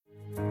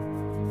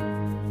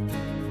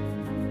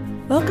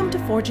Welcome to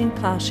Forging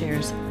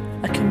Plowshares,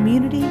 a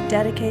community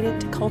dedicated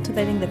to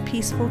cultivating the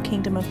peaceful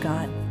kingdom of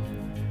God.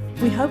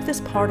 We hope this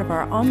part of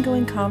our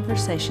ongoing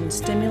conversation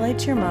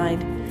stimulates your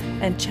mind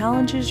and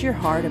challenges your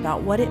heart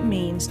about what it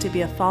means to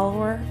be a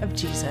follower of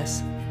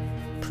Jesus.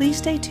 Please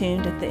stay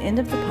tuned at the end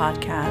of the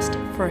podcast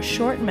for a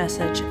short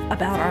message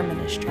about our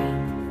ministry.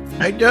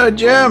 How you doing,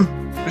 Jim?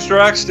 Mr.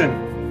 Axton.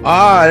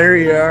 There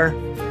you are.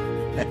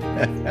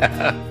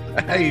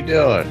 How you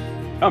doing?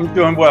 I'm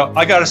doing well.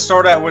 I got to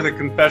start out with a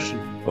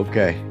confession.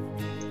 Okay.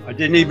 I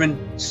didn't even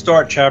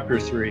start chapter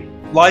 3.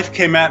 Life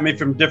came at me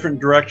from different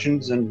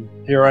directions, and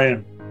here I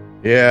am.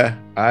 Yeah,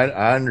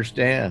 I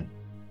understand.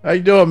 How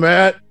you doing,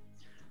 Matt?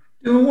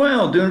 Doing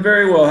well, doing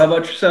very well. How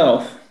about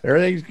yourself?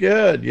 Everything's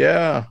good,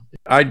 yeah.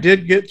 I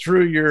did get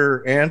through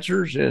your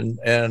answers,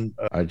 and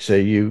I'd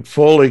say you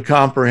fully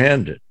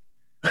comprehended.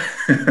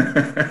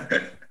 Well,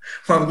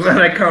 I'm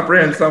glad I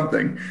comprehend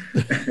something.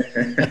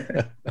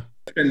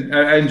 And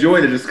I enjoy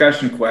the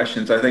discussion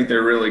questions. I think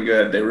they're really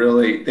good. They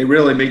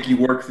really make you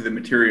work through the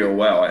material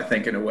well, I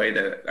think, in a way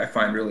that I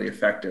find really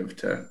effective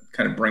to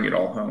kind of bring it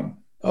all home.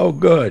 Oh,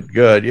 good.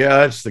 Yeah,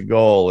 that's the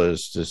goal,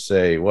 is to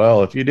say,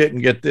 well, if you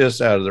didn't get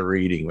this out of the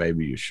reading,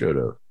 maybe you should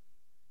have.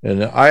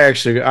 And I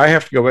have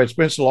to go back. It's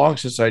been so long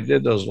since I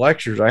did those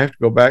lectures. I have to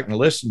go back and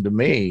listen to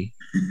me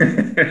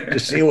to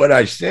see what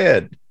I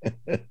said.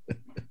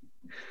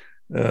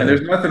 And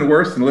there's nothing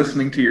worse than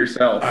listening to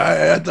yourself.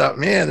 I thought,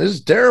 man, this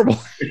is terrible.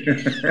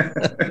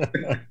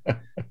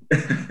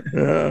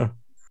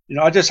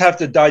 I just have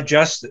to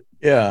digest it.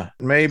 Yeah,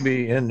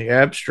 maybe in the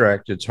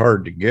abstract, it's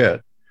hard to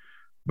get.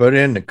 But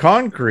in the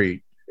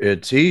concrete,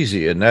 it's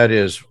easy. And that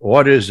is,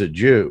 what is a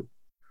Jew?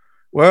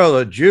 Well,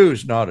 a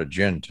Jew's not a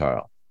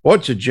Gentile.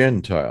 What's a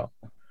Gentile?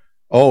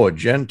 Oh, a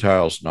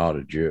Gentile's not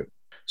a Jew.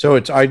 So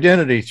it's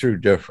identity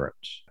through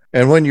difference.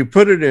 And when you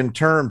put it in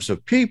terms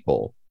of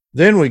people,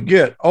 then we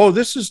get,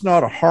 this is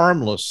not a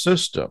harmless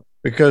system,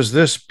 because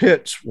this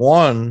pits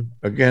one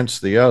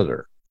against the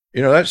other.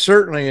 That's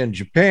certainly in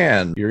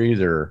Japan, you're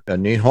either a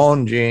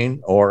Nihonjin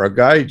or a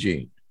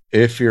Gaijin.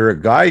 If you're a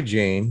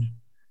Gaijin,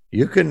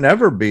 you can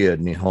never be a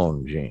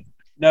Nihonjin.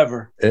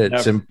 Never.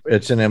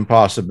 It's an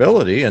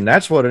impossibility, and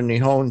that's what a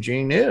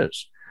Nihonjin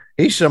is.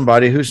 He's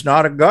somebody who's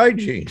not a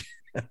Gaijin.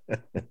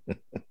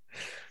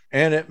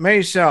 And it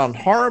may sound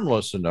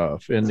harmless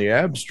enough in the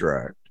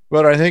abstract,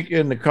 but I think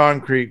in the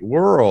concrete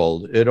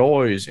world, it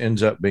always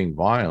ends up being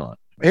violent.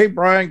 Hey,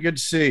 Brian, good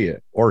to see you,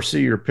 or see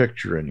your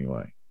picture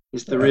anyway.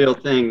 It's the real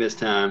thing this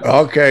time.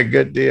 Okay,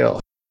 good deal.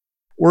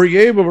 Were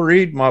you able to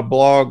read my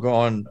blog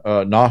on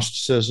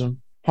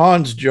Gnosticism?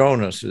 Hans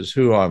Jonas is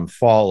who I'm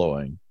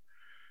following.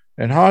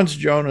 And Hans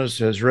Jonas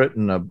has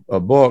written a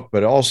book,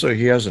 but also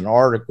he has an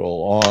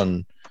article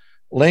on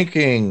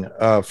linking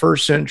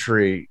first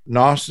century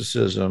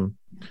Gnosticism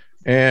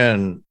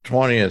and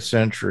 20th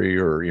century,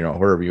 or,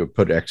 wherever you would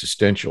put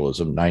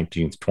existentialism,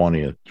 19th,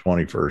 20th,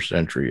 21st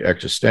century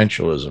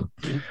existentialism.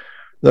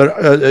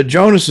 Mm-hmm.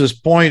 Jonas's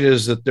point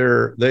is that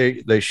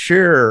they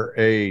share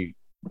a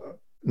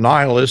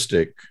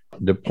nihilistic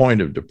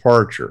point of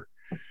departure.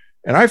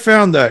 And I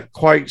found that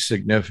quite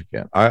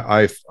significant.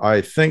 I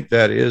think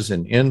that is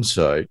an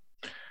insight.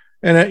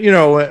 And,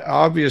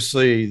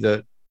 obviously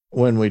that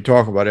when we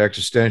talk about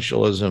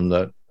existentialism,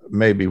 that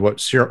maybe what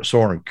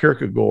Soren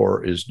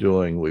Kierkegaard is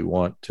doing, we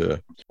want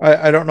to,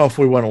 I don't know if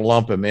we want to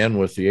lump him in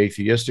with the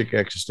atheistic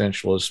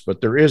existentialists,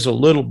 but there is a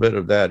little bit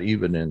of that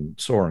even in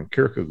Soren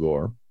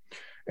Kierkegaard.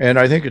 And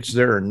I think it's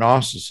there in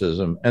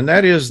Gnosticism. And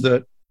that is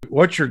that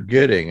what you're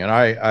getting,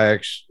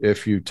 and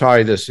if you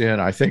tie this in,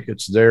 I think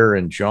it's there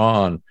in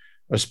John,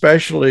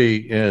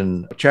 especially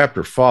in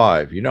chapter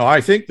 5.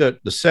 I think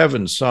that the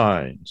 7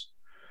 signs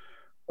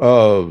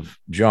of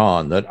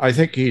John, that I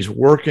think he's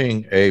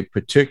working a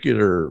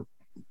particular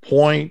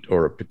point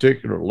or a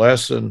particular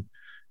lesson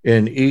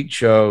in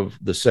each of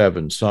the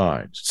 7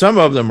 signs. Some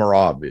of them are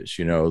obvious,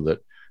 that,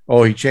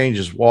 he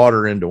changes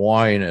water into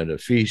wine at a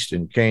feast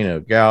in Cana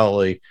of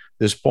Galilee.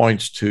 This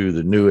points to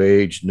the new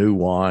age, new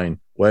wine,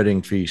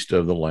 wedding feast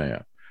of the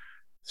Lamb.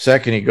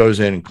 Second, he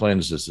goes in and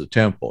cleanses the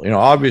temple.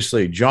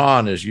 Obviously,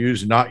 John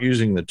is not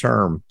using the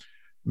term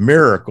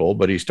miracle,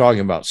 but he's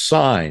talking about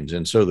signs.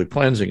 And so the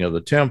cleansing of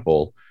the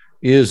temple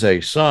is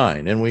a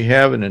sign. And we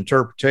have an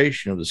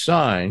interpretation of the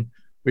sign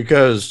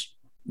because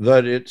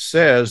that it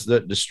says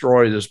that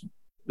destroy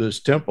this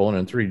temple, and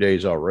in 3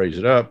 days I'll raise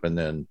it up. And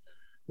then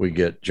we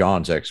get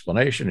John's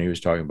explanation. He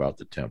was talking about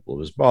the temple of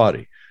his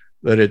body.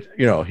 That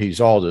he's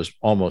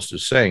almost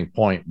as saying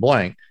point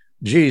blank,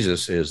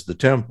 Jesus is the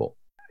temple.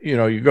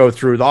 You go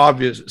through the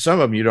obvious, some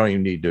of them you don't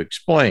even need to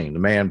explain. The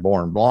man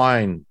born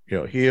blind,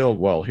 healed.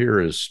 Well, here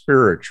is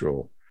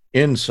spiritual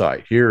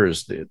insight. Here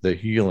is the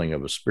healing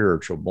of a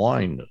spiritual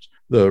blindness,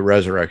 the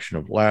resurrection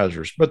of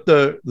Lazarus. But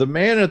the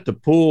man at the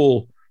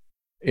pool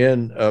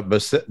in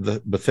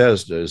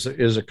Bethesda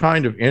is a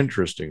kind of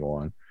interesting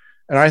one.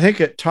 And I think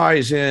it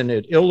ties in,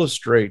 it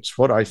illustrates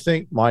what I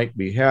think might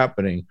be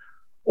happening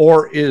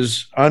or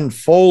is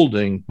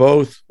unfolding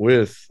both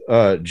with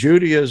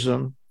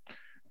Judaism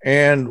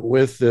and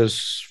with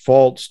this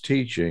false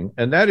teaching.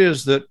 And that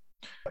is that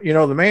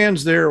The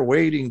man's there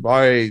waiting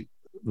by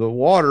the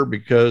water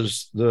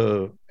because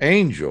the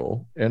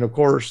angel, and of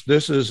course,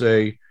 this is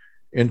a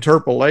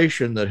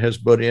interpolation that has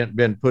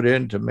been put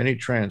into many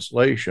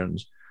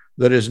translations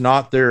that is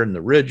not there in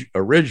the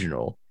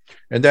original.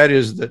 And that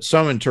is that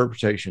some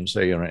interpretations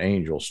say an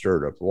angel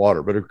stirred up the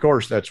water. But of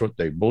course, that's what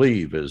they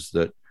believe, is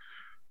that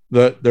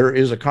there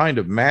is a kind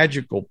of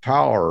magical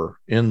power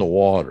in the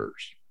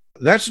waters.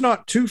 That's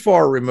not too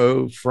far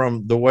removed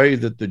from the way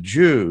that the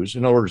Jews,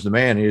 in other words, the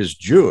man is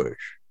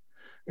Jewish.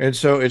 And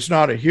so it's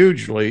not a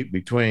huge leap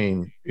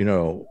between,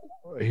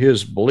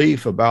 his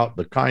belief about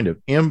the kind of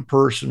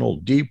impersonal,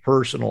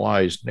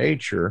 depersonalized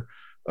nature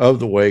of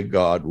the way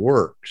God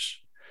works.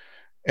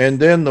 And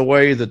then the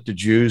way that the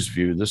Jews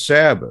view the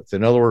Sabbath.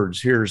 In other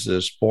words, here's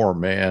this poor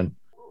man,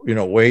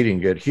 waiting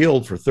to get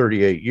healed for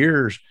 38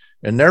 years.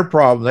 And their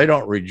problem, they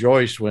don't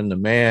rejoice when the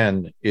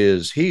man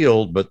is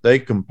healed, but they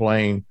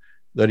complain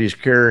that he's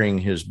carrying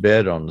his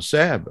bed on the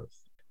Sabbath.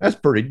 That's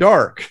pretty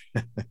dark.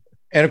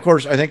 And of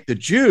course, I think the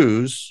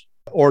Jews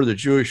or the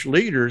Jewish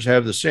leaders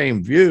have the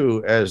same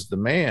view as the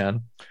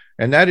man,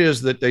 and that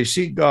is that they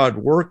see God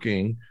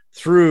working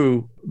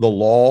through the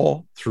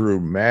law,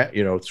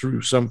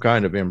 through some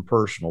kind of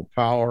impersonal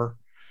power.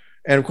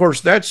 And of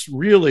course, that's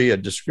really a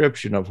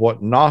description of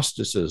what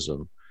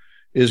Gnosticism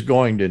is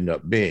going to end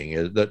up being,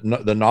 is that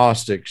the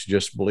Gnostics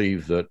just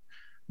believe that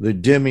the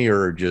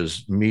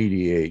demiurges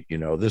mediate,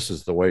 this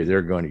is the way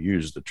they're going to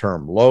use the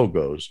term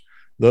logos.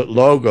 The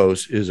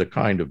logos is a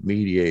kind of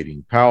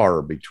mediating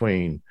power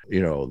between,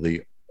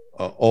 the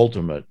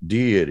ultimate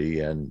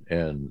deity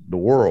and the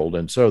world.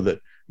 And so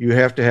that you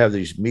have to have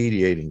these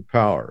mediating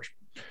powers.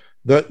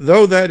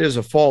 Though that is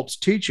a false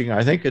teaching,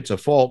 I think it's a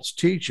false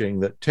teaching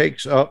that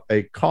takes up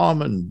a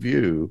common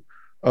view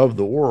of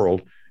the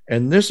world.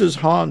 And this is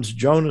Hans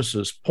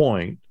Jonas's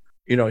point.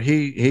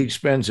 He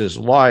spends his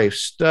life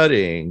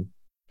studying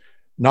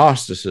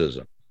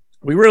Gnosticism.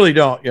 We really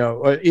don't,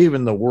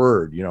 even the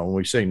word, when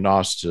we say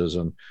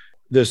Gnosticism,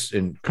 this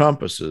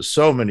encompasses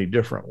so many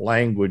different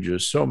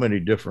languages, so many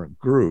different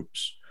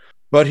groups.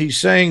 But he's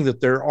saying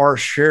that there are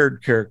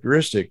shared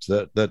characteristics,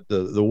 that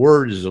the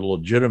word is a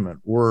legitimate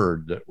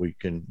word that we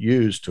can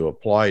use to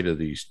apply to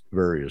these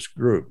various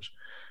groups.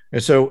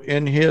 And so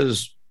in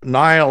his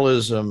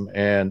nihilism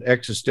and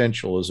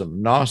existentialism,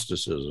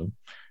 Gnosticism,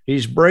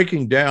 he's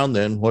breaking down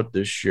then what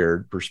this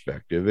shared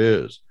perspective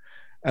is.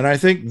 And I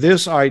think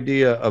this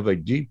idea of a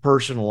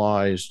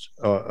depersonalized,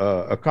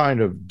 a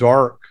kind of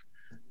dark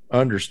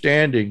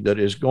understanding that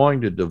is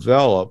going to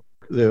develop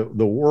the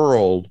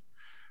world,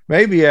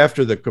 maybe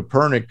after the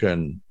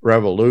Copernican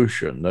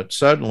revolution, that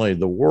suddenly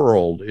the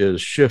world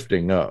is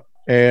shifting up.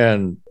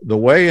 And the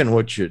way in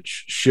which it's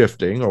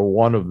shifting, or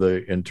one of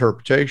the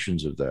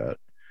interpretations of that,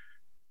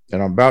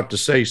 and I'm about to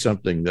say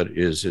something that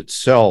is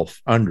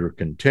itself under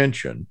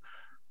contention,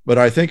 but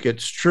I think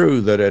it's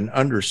true that an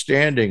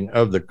understanding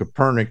of the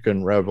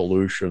Copernican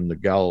revolution, the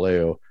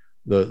Galileo,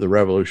 the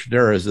revolution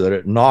there, is that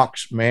it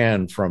knocks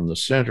man from the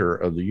center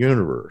of the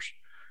universe.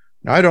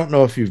 Now, I don't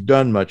know if you've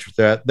done much with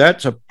that.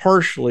 That's a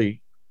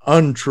partially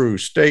untrue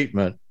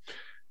statement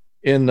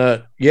in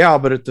that,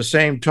 but at the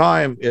same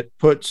time, it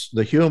puts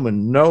the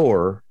human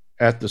knower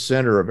at the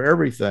center of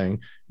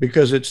everything,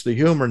 because it's the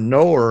human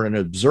knower and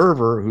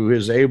observer who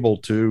is able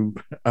to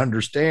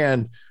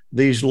understand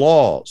these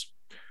laws.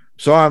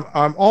 So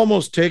I'm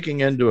almost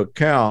taking into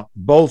account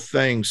both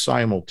things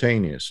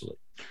simultaneously.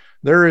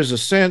 There is a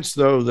sense,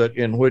 though, that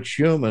in which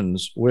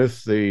humans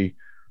with the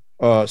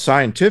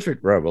scientific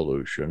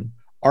revolution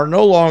are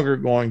no longer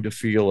going to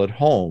feel at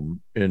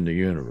home in the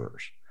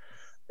universe.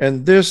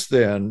 And this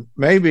then,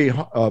 maybe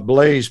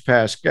Blaise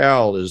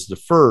Pascal is the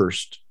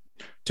first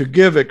to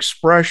give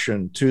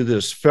expression to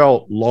this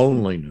felt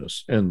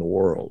loneliness in the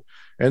world.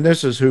 And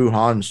this is who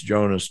Hans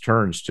Jonas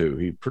turns to.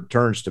 He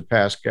turns to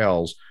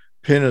Pascal's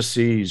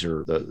Pinnaces,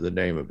 or the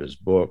name of his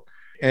book,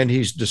 and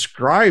he's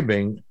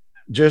describing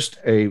just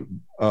a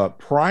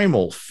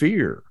primal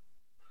fear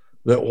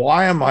that,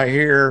 why am I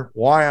here?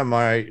 Why am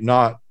I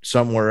not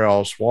somewhere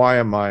else? Why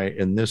am I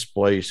in this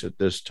place at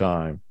this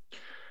time?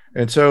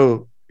 And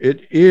so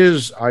it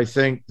is, I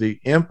think,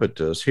 the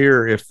impetus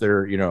here, if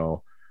there,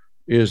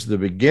 is the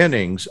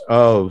beginnings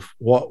of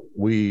what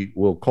we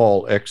will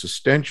call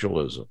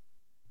existentialism.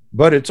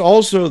 But it's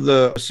also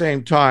the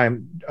same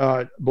time,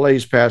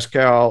 Blaise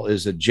Pascal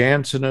is a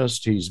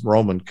Jansenist, he's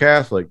Roman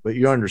Catholic, but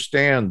you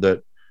understand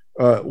that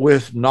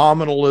with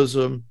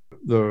nominalism,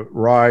 the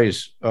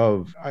rise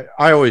of,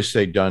 I always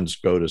say Duns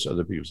Scotus,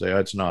 other people say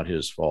that's not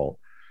his fault,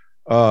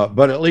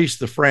 but at least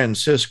the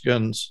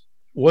Franciscans,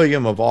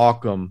 William of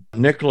Ockham,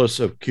 Nicholas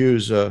of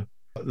Cusa,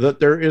 that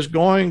there is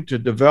going to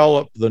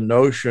develop the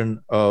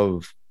notion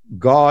of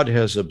God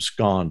has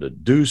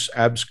absconded, Deus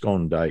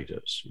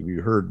absconditus. Have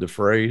you heard the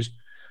phrase?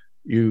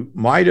 You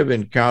might have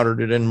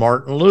encountered it in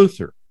Martin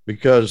Luther,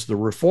 because the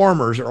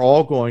reformers are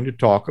all going to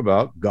talk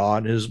about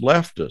God has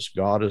left us,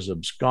 God has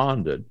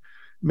absconded,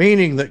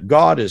 meaning that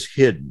God is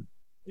hidden,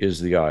 is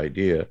the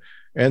idea.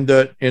 and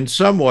that in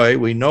some way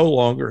we no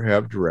longer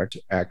have direct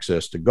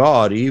access to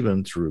God,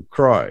 even through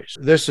Christ.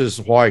 This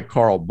is why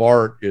Karl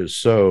Barth is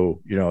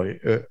so,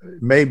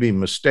 maybe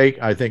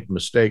I think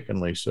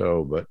mistakenly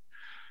so, but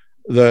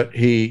that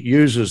he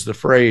uses the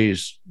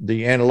phrase,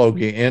 the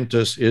analogia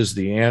entis is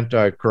the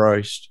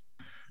Antichrist.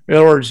 In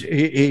other words,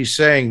 he's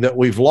saying that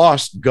we've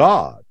lost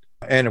God.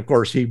 And of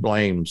course, he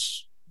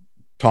blames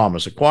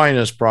Thomas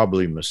Aquinas,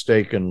 probably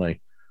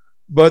mistakenly.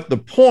 But the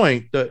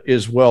point that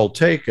is well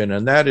taken,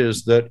 and that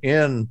is that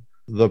in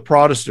the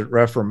Protestant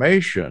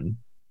Reformation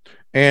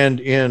and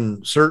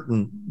in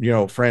certain,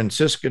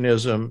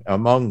 Franciscanism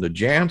among the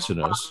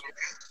Jansenists,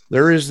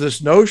 there is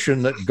this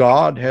notion that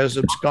God has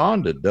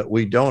absconded, that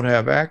we don't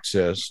have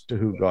access to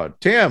who God.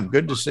 Tim,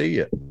 good to see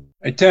you.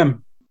 Hey,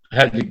 Tim.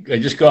 I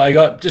just got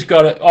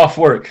it off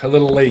work a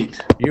little late.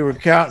 You were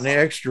counting the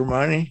extra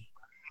money?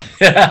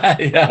 Yeah,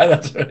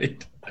 that's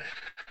right.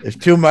 If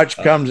too much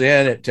comes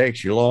in, it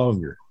takes you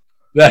longer.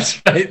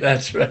 That's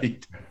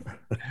right.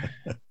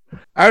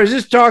 I was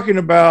just talking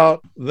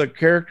about the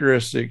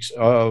characteristics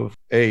of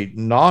a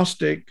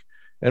Gnostic.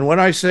 And when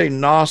I say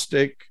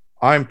Gnostic,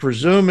 I'm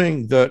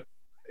presuming that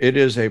it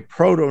is a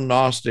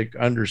proto-Gnostic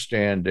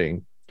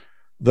understanding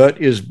that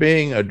is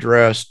being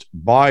addressed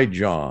by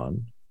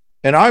John.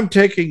 And I'm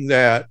taking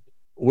that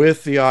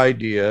with the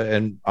idea,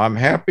 and I'm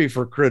happy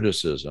for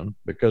criticism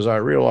because I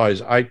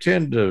realize I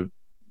tend to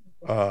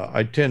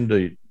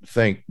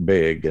think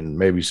big, and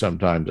maybe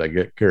sometimes I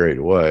get carried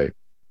away.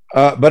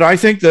 But I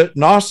think that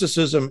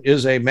Gnosticism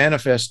is a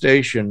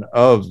manifestation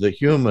of the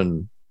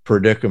human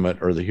predicament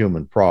or the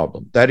human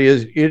problem. That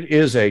is, it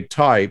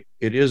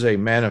is a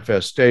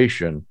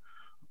manifestation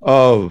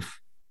of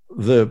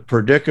the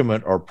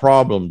predicament or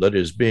problem that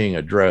is being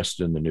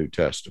addressed in the New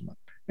Testament.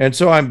 And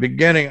so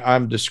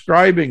I'm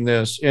describing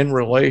this in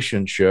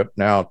relationship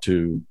now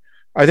to,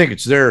 I think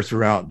it's there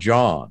throughout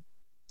John,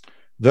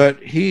 that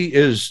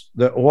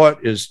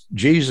what is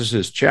Jesus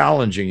is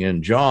challenging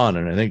in John,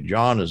 and I think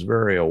John is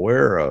very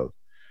aware of,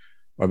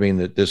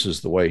 that this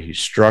is the way he's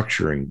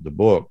structuring the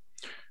book,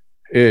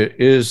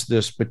 is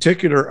this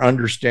particular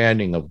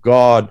understanding of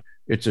God.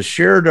 It's a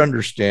shared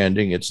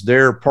understanding. It's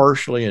there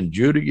partially in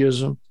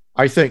Judaism.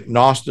 I think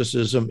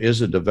Gnosticism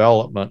is a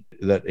development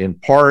that in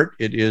part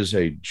it is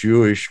a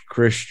Jewish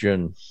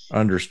Christian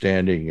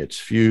understanding. It's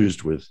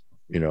fused with,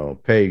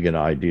 pagan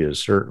ideas,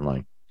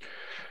 certainly.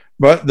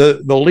 But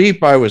the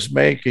leap I was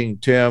making,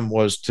 Tim,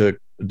 was to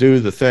do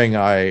the thing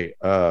I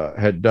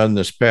had done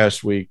this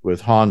past week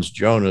with Hans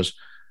Jonas.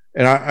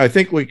 And I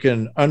think we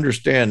can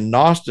understand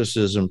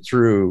Gnosticism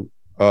through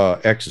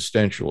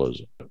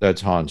existentialism.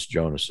 That's Hans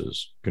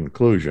Jonas's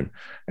conclusion.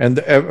 And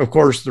of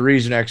course, the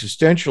reason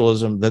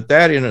existentialism,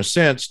 that in a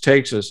sense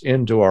takes us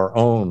into our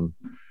own.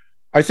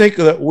 I think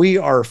that we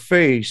are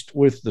faced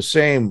with the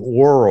same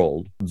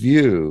world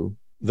view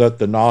that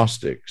the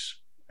Gnostics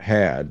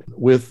had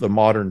with the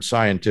modern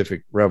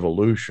scientific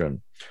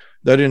revolution,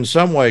 that in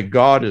some way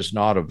God is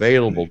not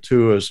available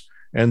to us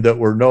and that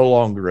we're no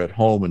longer at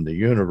home in the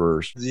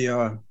universe.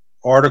 The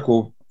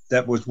article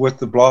that was with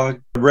the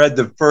blog, I read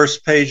the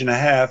first page and a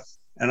half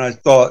and I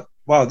thought,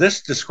 wow,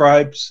 this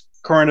describes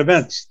current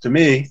events to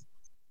me.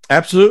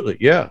 Absolutely.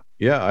 Yeah.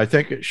 I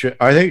think it should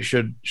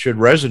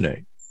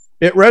resonate.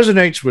 It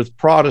resonates with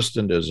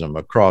Protestantism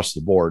across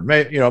the board.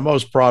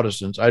 Most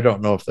Protestants, I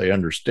don't know if they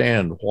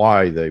understand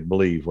why they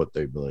believe what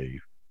they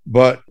believe,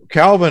 but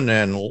Calvin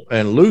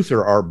and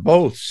Luther are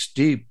both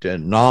steeped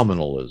in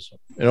nominalism.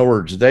 In other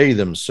words, they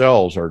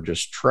themselves are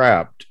just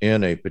trapped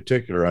in a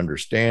particular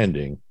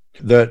understanding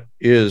that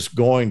is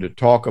going to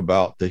talk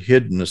about the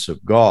hiddenness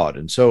of God.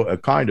 And so a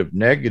kind of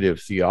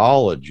negative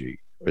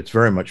theology, it's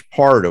very much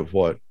part of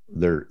what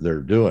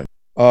they're doing.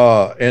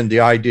 And the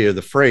idea,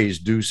 the phrase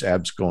deus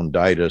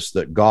absconditus,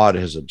 that God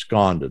has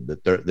absconded,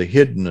 that the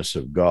hiddenness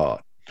of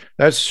God.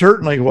 That's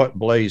certainly what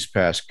Blaise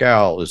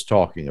Pascal is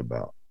talking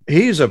about.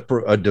 He's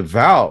a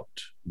devout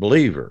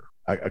believer,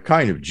 a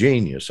kind of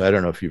genius. I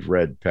don't know if you've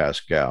read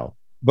Pascal,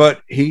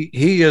 but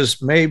he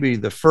is maybe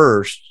the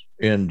first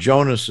in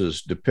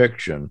Jonas's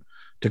depiction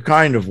to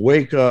kind of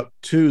wake up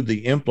to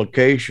the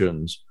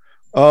implications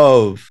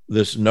of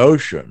this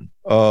notion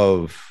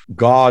of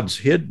God's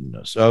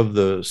hiddenness, of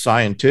the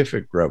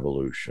scientific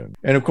revolution.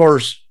 And of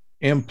course,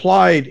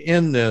 implied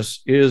in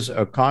this is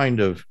a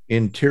kind of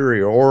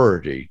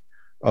interiority,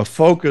 a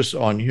focus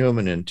on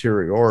human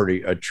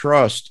interiority, a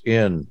trust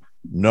in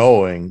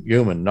knowing,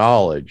 human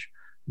knowledge,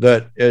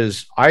 that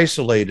is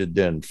isolated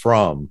then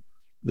from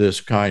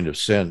this kind of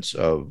sense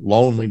of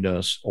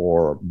loneliness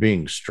or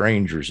being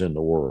strangers in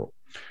the world.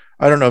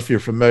 I don't know if you're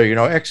familiar,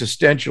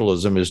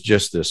 existentialism is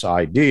just this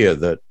idea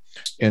that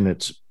in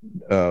its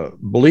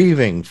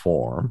believing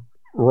form,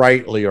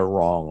 rightly or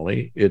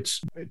wrongly,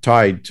 it's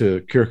tied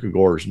to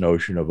Kierkegaard's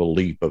notion of a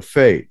leap of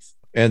faith.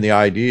 And the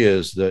idea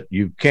is that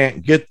you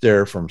can't get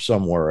there from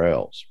somewhere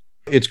else.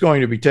 It's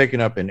going to be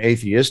taken up in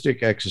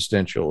atheistic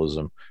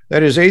existentialism.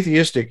 That is,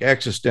 atheistic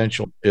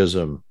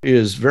existentialism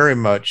is very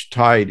much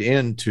tied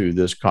into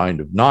this kind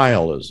of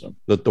nihilism,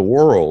 that the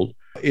world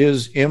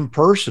is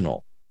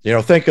impersonal.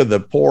 Think of the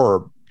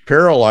poor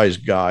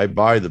paralyzed guy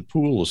by the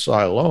pool of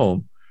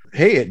Siloam,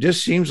 hey, it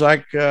just seems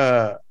like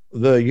the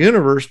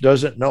universe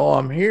doesn't know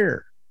I'm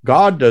here.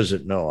 God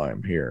doesn't know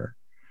I'm here.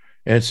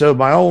 And so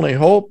my only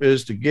hope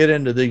is to get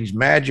into these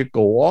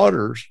magical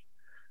waters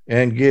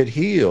and get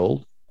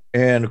healed.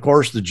 And of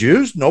course, the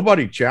Jews,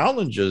 nobody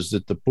challenges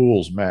that the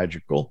pool's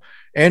magical.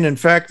 And in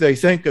fact, they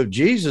think of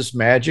Jesus'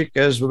 magic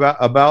as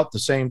about the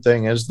same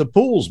thing as the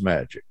pool's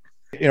magic.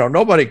 You know,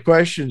 nobody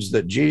questions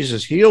that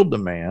Jesus healed the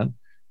man.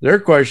 Their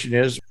question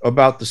is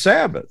about the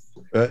Sabbath.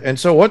 And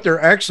so what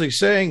they're actually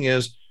saying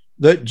is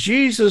that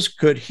Jesus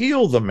could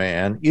heal the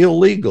man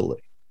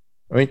illegally.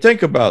 I mean,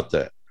 think about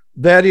that.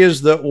 That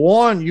is, that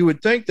one, you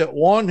would think that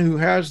one who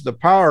has the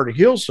power to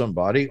heal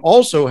somebody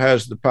also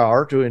has the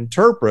power to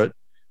interpret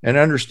an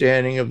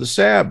understanding of the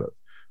Sabbath.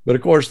 But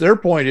of course, their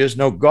point is,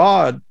 no,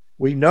 God,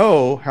 we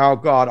know how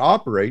God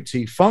operates.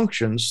 He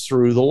functions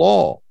through the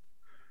law.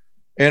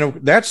 And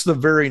that's the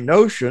very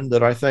notion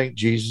that I think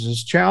Jesus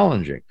is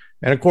challenging.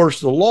 And of course,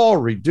 the law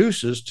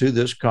reduces to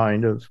this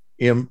kind of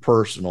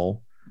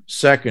impersonal,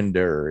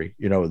 secondary,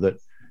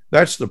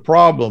 that's the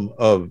problem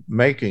of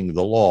making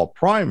the law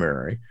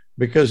primary,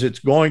 because it's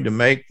going to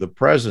make the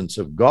presence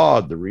of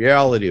God, the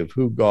reality of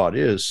who God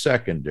is,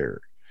 secondary.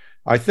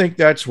 I think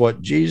that's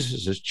what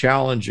Jesus is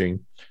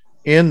challenging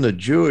in the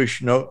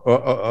Jewish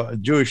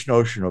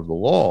notion of the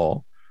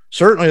law.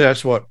 Certainly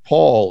that's what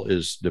Paul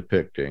is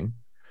depicting.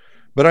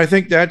 But I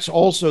think that's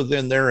also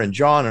then there in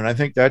John, and I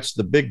think that's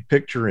the big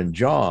picture in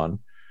John,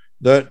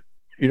 that,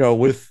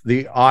 with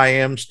the I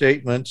am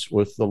statements,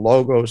 with the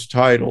Logos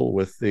title,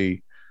 with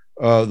the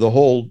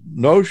whole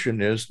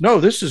notion is, no,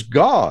 this is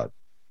God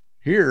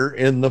here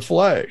in the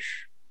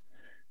flesh.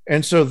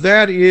 And so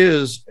that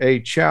is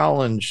a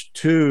challenge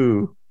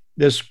to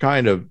this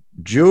kind of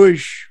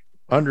Jewish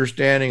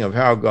understanding of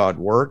how God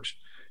works.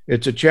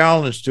 It's a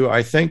challenge to,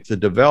 I think, the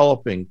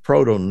developing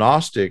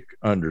proto-Gnostic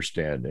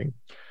understanding.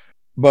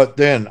 But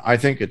then I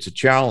think it's a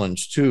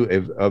challenge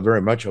to a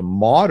very much a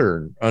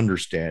modern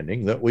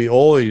understanding that we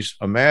always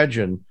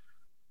imagine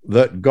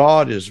that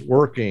God is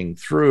working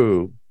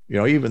through,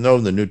 even though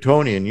the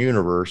Newtonian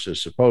universe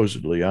is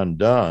supposedly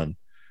undone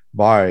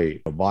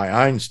by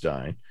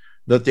Einstein,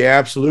 that the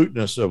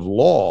absoluteness of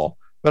law,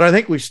 but I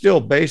think we still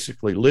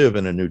basically live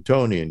in a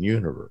Newtonian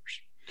universe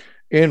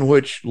in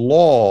which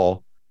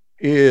law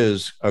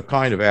is a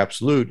kind of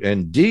absolute,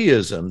 and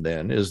deism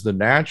then is the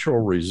natural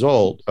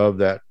result of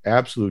that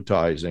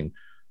absolutizing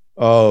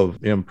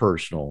of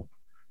impersonal,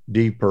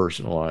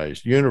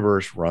 depersonalized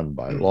universe run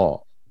by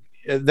law.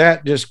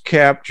 That just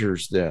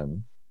captures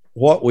then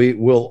what we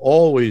will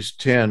always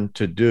tend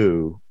to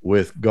do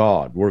with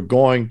God. We're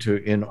going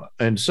to,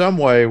 in some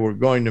way, we're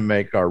going to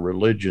make our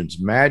religions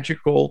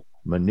magical,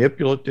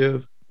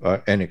 manipulative,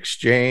 an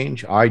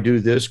exchange. I do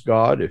this,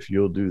 God, if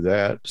you'll do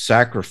that.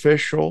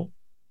 Sacrificial.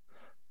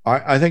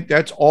 I think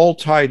that's all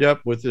tied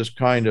up with this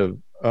kind of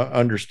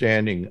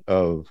understanding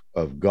of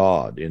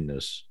God in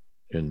this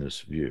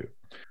view.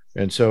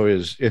 And so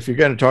if you're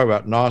going to talk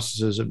about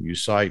Gnosticism, you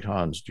cite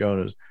Hans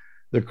Jonas.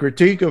 The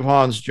critique of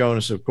Hans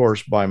Jonas, of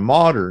course, by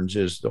moderns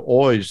is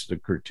always the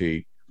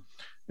critique,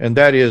 and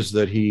that is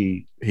that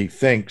he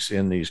thinks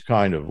in these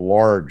kind of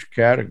large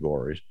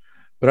categories.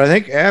 But I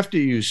think after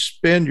you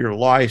spend your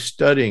life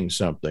studying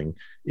something,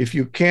 if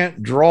you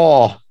can't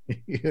draw,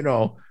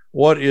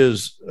 what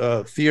is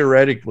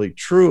theoretically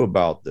true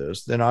about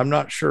this, then I'm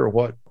not sure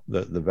what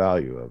the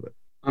value of it.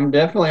 I'm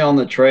definitely on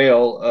the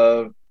trail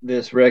of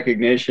this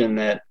recognition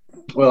that,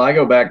 well, I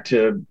go back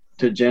to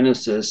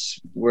Genesis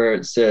where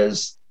it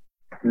says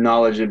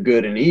knowledge of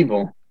good and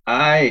evil.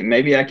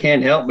 Maybe I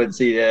can't help but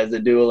see that as a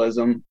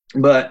dualism,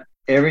 but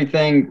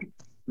everything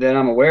that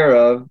I'm aware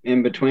of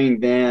in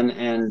between then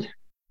and,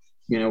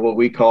 what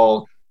we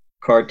call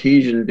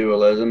Cartesian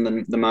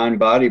dualism, the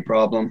mind-body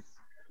problem.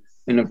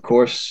 And of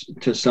course,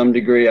 to some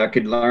degree, I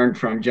could learn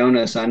from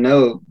Jonas. I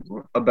know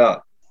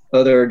about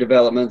other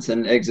developments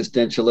in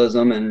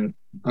existentialism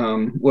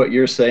and what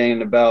you're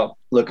saying about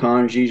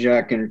Lacan,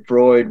 Zizek, and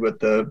Freud with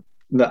the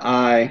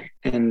I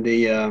and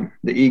the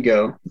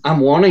ego.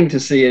 I'm wanting to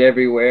see it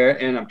everywhere,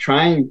 and I'm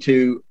trying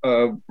to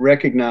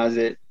recognize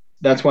it.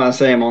 That's why I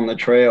say I'm on the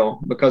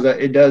trail, because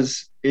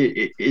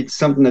it's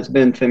something that's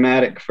been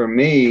thematic for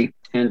me.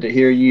 And to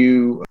hear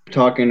you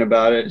talking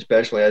about it,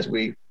 especially as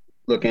we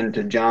look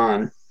into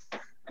John,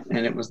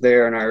 and it was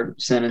there in our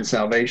Sin and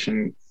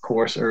Salvation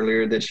course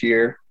earlier this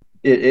year,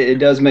 it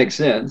does make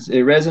sense.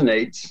 It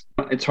resonates.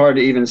 It's hard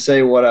to even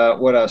say what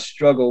I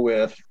struggle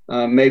with.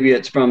 Maybe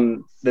it's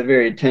from the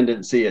very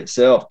tendency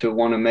itself to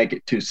want to make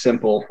it too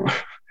simple,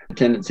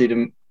 tendency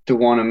to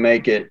want to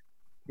make it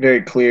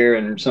very clear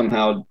and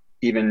somehow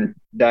even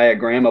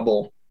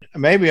diagrammable.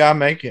 Maybe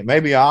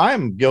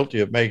I'm guilty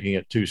of making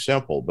it too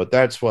simple, but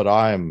that's what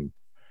I'm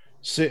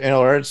seeing.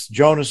 It's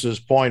Jonas's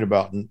point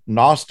about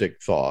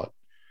Gnostic thought,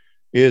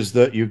 is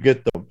that you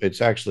get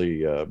it's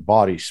actually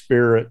body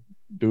spirit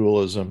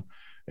dualism.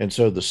 And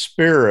so the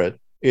spirit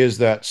is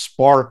that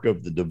spark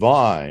of the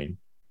divine.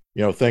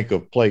 Think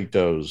of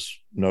Plato's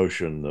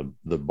notion,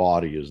 the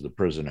body is the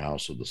prison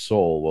house of the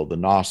soul. Well, the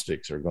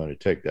Gnostics are going to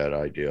take that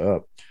idea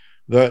up.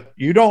 that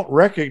you don't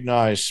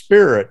recognize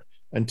spirit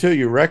until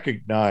you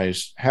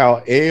recognize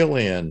how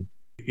alien,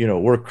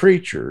 we're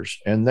creatures,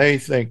 and they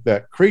think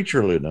that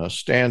creatureliness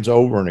stands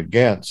over and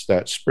against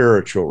that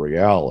spiritual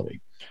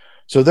reality.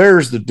 So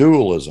there's the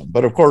dualism.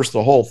 But of course,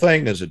 the whole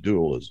thing is a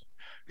dualism,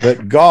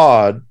 that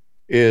God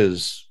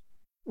is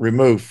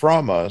removed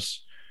from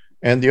us.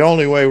 And the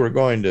only way we're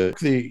going to,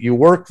 you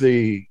work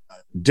the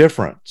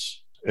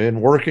difference. In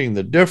working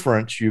the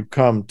difference, you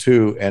come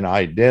to an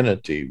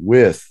identity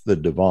with the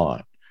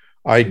divine,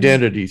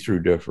 identity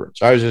through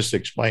difference. I was just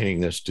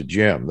explaining this to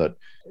Jim, that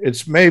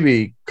it's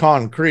maybe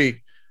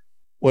concrete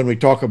when we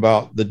talk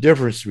about the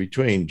difference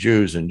between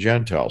Jews and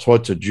Gentiles.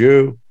 What's a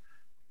Jew?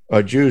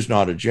 A Jew's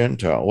not a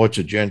Gentile. What's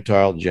a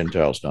Gentile? The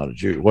Gentile's not a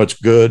Jew. What's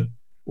good?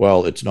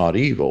 Well, it's not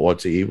evil.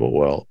 What's evil?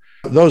 Well,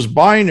 those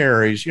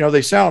binaries,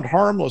 they sound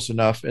harmless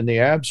enough in the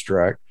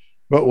abstract,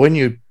 but when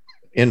you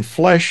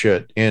enflesh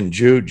it in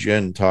Jew,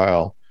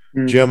 Gentile,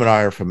 Jim and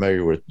I are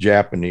familiar with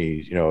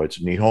Japanese, it's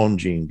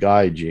Nihonjin,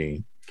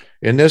 Gaijin.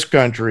 In this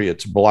country,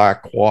 it's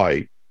black,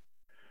 white,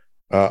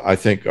 I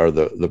think are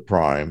the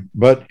prime.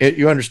 But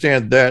you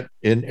understand that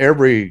in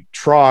every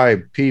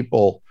tribe,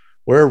 people,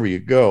 wherever you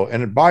go.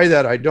 And by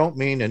that, I don't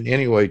mean in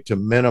any way to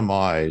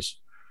minimize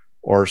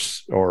or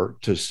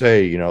to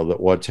say, that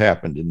what's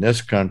happened in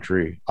this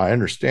country. I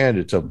understand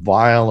it's a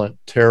violent,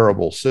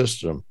 terrible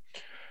system,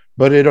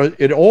 but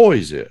it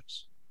always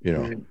is,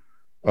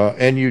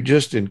 and you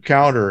just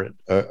encounter it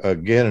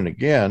again and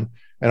again.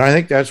 And I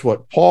think that's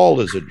what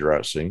Paul is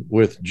addressing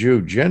with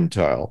Jew,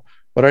 Gentile.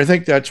 But I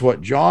think that's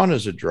what John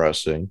is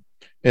addressing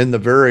in the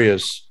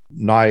various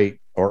night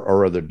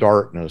or the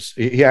darkness.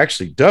 He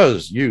actually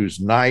does use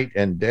night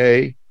and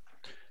day.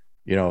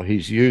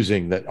 He's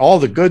using that all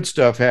the good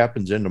stuff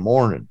happens in the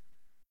morning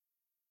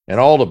and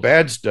all the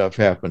bad stuff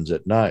happens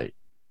at night.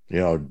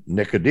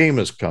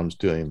 Nicodemus comes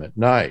to him at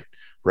night.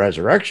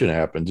 Resurrection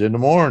happens in the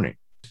morning.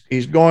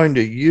 He's going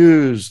to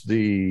use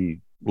the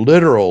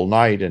literal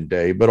night and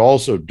day, but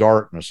also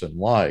darkness and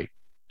light,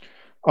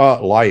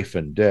 life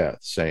and death,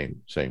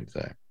 same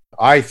thing.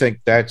 I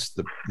think that's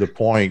the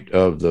point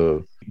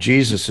of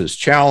Jesus's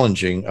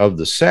challenging of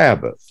the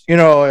Sabbath.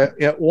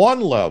 At one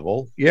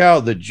level,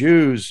 the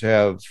Jews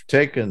have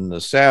taken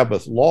the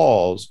Sabbath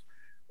laws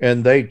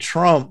and they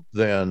trump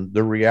then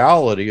the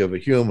reality of a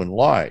human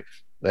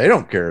life. They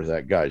don't care if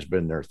that guy's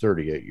been there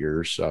 38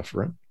 years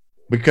suffering,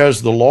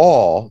 because the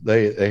law,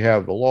 they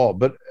have the law.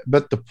 But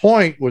the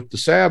point with the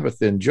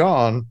Sabbath in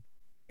John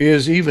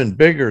is even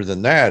bigger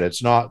than that.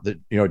 It's not that,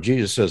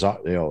 Jesus says,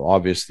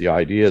 obviously the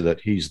idea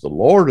that he's the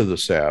Lord of the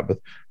Sabbath,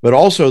 but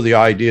also the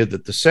idea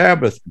that the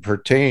Sabbath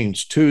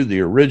pertains to the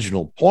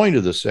original point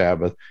of the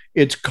Sabbath.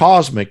 It's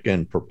cosmic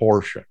in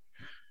proportion.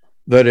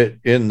 That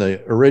in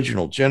the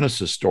original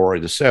Genesis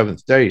story, the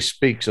seventh day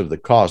speaks of the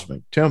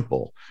cosmic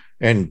temple,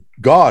 and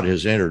God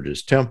has entered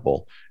his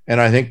temple. And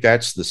I think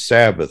that's the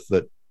Sabbath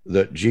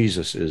that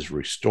Jesus is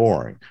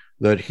restoring,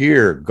 that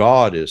here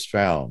God is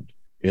found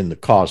in the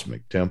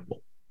cosmic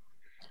temple.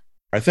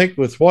 I think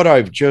with what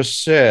I've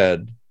just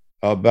said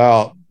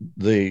about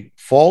the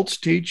false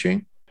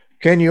teaching,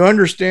 can you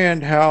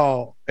understand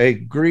how a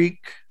Greek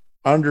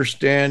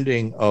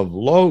understanding of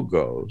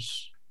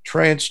logos,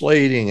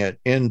 translating it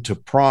into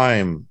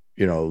prime,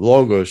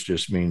 logos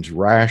just means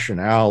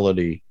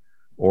rationality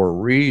or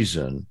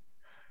reason,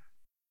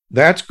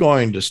 that's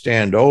going to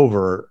stand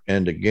over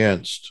and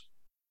against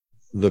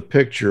the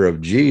picture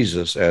of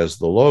Jesus as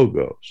the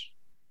logos.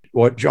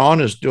 What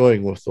John is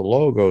doing with the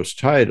logos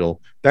title,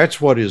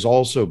 that's what is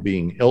also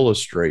being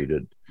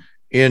illustrated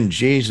in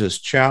Jesus'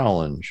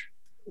 challenge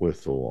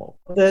with the law.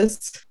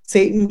 This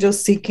Satan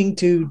just seeking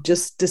to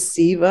just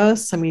deceive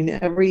us. I mean,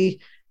 every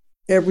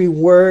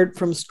word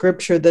from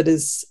scripture that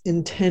is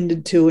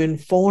intended to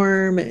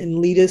inform and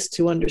lead us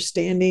to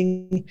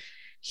understanding,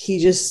 he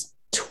just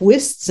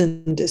twists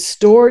and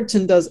distorts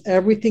and does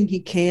everything he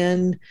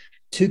can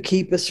to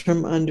keep us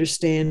from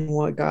understanding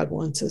what God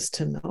wants us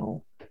to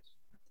know.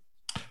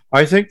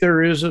 I think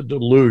there is a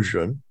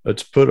delusion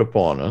that's put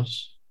upon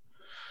us.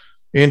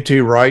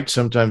 N.T. Wright,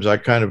 sometimes I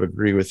kind of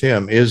agree with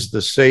him.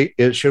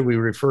 Should we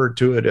refer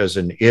to it as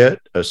a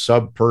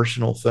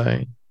subpersonal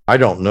thing? I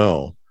don't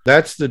know.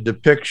 That's the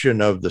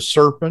depiction of the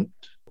serpent.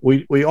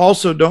 We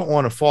also don't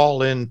want to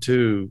fall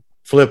into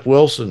Flip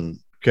Wilson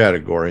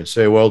category and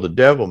say, well, the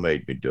devil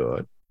made me do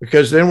it,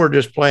 because then we're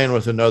just playing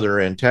with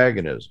another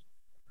antagonism.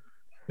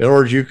 In other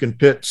words, you can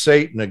pit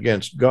Satan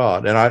against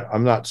God. And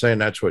I'm not saying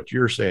that's what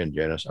you're saying,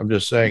 Janice. I'm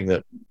just saying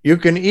that you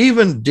can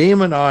even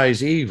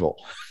demonize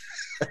evil.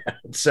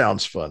 It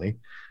sounds funny.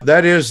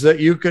 That is, that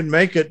you can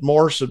make it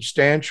more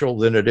substantial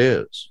than it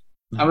is.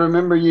 I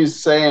remember you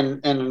saying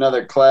in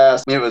another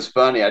class, it was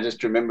funny. I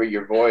just remember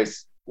your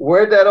voice.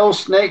 Where'd that old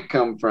snake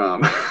come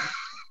from?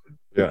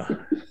 Yeah.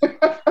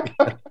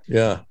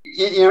 Yeah.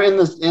 In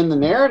the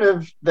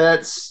narrative,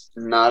 that's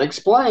not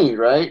explained,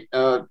 right?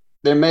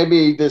 There may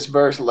be this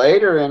verse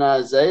later in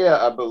Isaiah,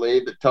 I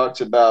believe, that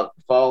talks about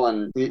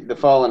the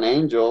fallen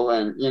angel.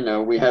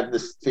 And, we have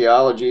this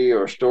theology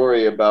or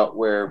story about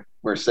where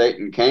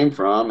Satan came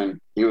from, and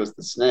he was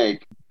the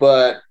snake.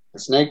 But The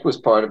snake was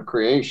part of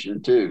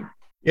creation too.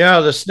 Yeah,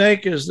 the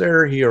snake is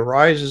there. He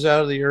arises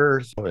out of the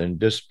earth and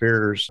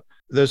disappears.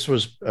 This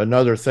was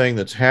another thing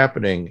that's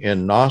happening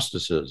in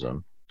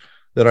Gnosticism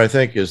that I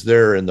think is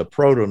there in the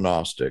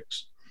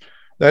proto-Gnostics.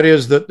 That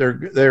is that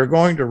they're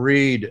going to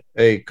read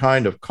a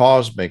kind of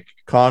cosmic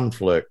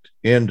conflict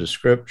into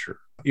Scripture.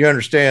 You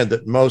understand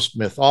that most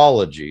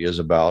mythology is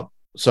about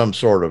some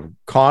sort of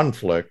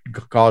conflict,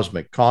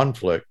 cosmic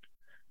conflict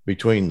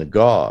between the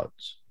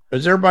gods.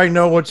 Does everybody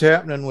know what's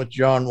happening with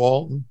John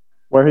Walton?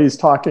 Where he's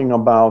talking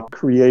about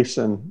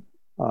creation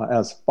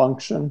as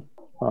function.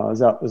 Is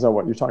that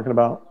what you're talking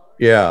about?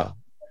 Yeah.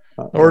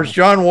 In other words,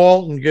 John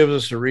Walton gives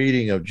us a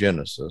reading of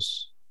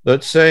Genesis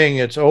that's saying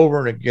it's over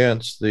and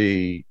against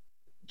the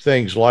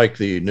things like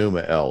the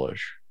Enuma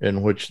Elish,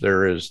 in which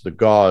there is the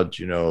gods,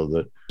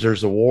 that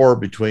there's a war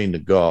between the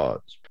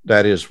gods.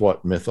 That is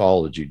what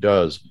mythology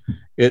does.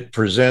 It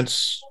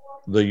presents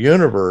the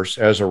universe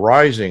as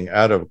arising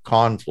out of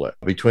conflict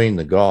between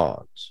the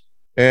gods.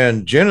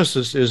 And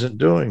Genesis isn't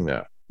doing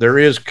that. There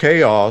is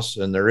chaos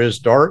and there is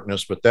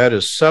darkness, but that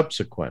is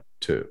subsequent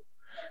to.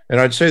 And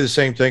I'd say the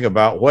same thing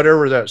about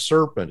whatever that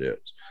serpent is.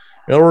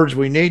 In other words,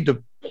 we need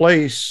to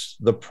place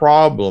the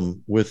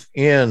problem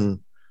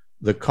within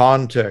the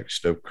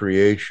context of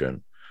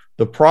creation.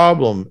 The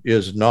problem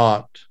is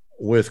not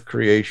with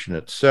creation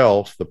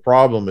itself. The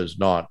problem is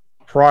not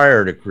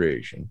prior to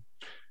creation.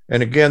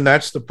 And again,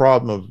 that's the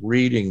problem of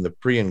reading the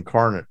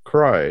pre-incarnate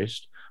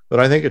Christ.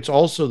 But I think it's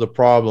also the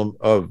problem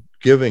of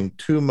giving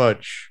too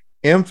much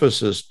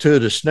emphasis to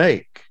the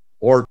snake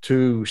or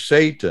to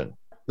Satan,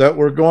 that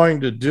we're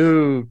going to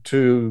do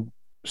to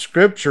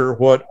Scripture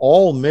what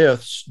all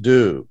myths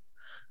do,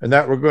 and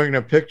that we're going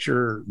to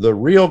picture the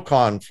real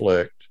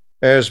conflict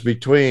as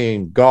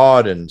between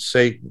God and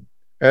Satan,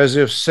 as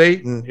if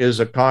Satan is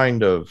a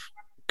kind of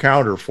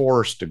counter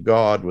force to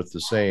God with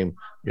the same,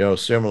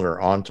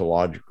 similar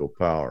ontological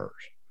powers.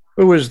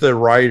 Who was the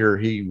writer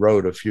he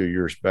wrote a few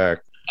years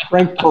back?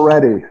 Frank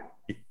Peretti.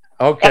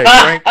 Okay,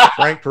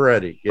 Frank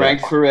Peretti. Yes.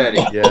 Frank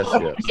Peretti.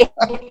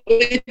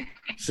 Yes.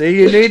 See,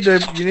 you need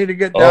to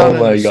get down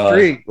in the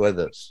street with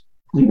us.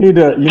 You need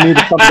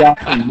to come down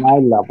from my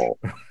level.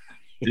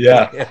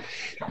 Yeah.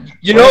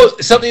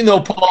 Something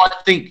though, Paul,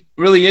 I think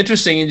really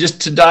interesting, and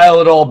just to dial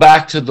it all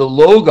back to the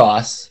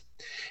Logos,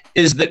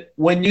 is that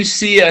when you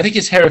see, I think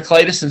it's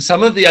Heraclitus, and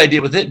some of the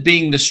idea with it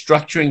being the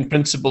structuring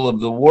principle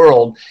of the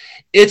world,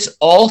 it's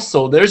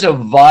also, there's a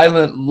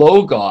violent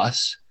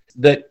Logos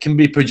that can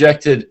be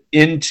projected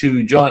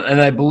into John. And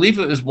I believe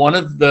it was one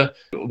of the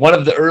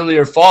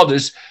earlier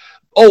fathers,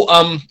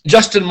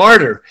 Justin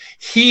Martyr,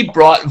 he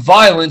brought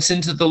violence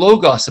into the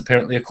Logos,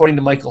 apparently, according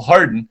to Michael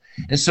Hardin.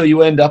 And so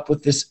you end up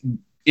with this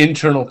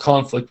internal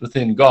conflict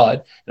within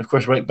God. And of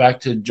course, right back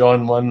to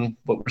John 1,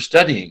 what we're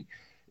studying,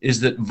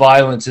 is that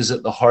violence is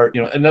at the heart,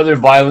 another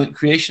violent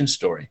creation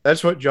story.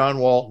 That's what John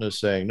Walton is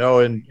saying. No,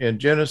 in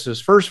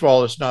Genesis, first of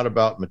all, it's not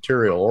about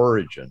material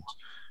origins.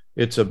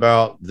 It's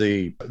about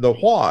the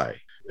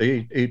why.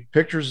 He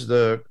pictures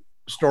the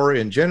story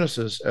in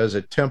Genesis as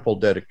a temple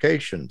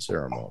dedication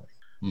ceremony.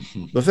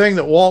 Mm-hmm. The thing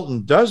that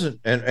Walton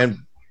doesn't, and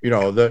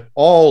that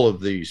all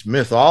of these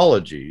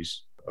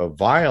mythologies of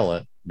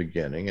violent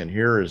beginning, and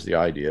here is the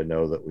idea,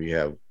 that we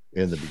have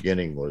in the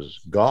beginning was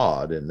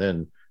God, and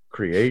then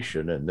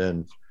creation, and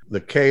then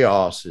the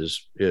chaos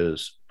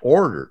is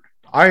ordered.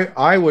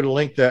 I would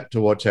link that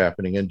to what's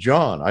happening in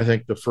John. I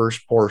think the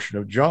first portion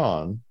of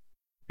John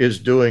is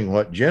doing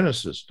what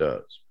Genesis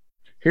does.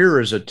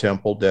 Here is a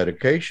temple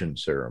dedication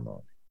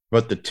ceremony.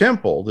 But the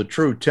temple, the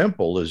true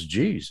temple, is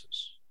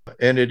Jesus.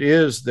 And it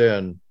is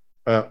then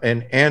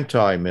an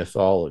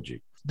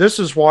anti-mythology. This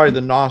is why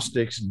the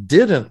Gnostics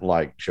didn't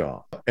like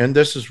John. And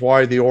this is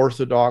why the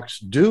Orthodox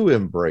do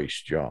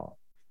embrace John.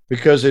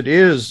 Because it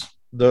is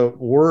the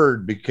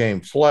Word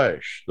became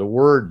flesh. The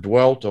Word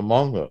dwelt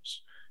among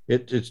us.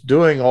 It's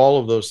doing all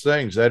of those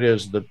things. That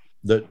is,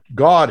 that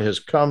God has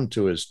come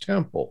to his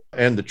temple,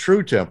 and the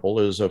true temple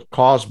is of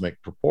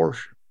cosmic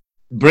proportion.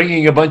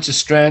 Bringing a bunch of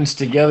strands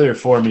together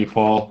for me,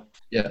 Paul.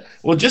 Yeah.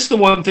 Well, just the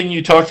one thing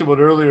you talked about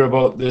earlier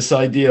about this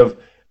idea of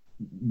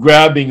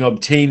grabbing,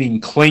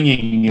 obtaining,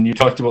 clinging, and you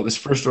talked about this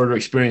first order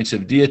experience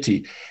of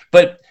deity.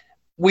 But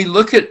we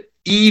look at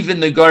Eve in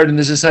the garden,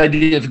 there's this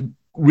idea of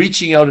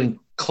reaching out and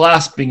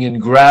clasping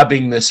and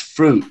grabbing this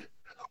fruit.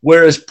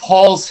 Whereas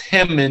Paul's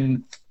hymn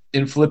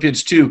in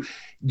Philippians 2,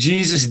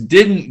 Jesus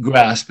didn't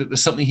grasp. It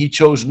was something he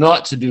chose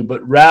not to do,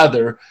 but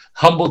rather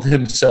humbled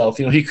himself.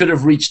 He could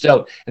have reached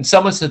out. And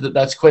someone said that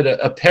that's quite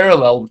a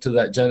parallel to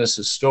that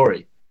Genesis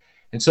story.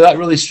 And so that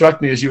really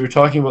struck me as you were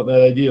talking about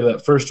that idea of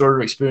that first order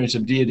experience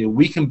of deity.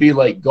 We can be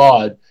like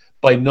God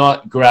by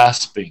not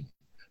grasping,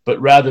 but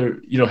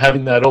rather,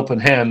 having that open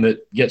hand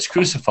that gets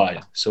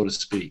crucified, so to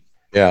speak.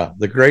 Yeah,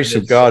 the grace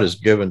of God is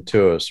given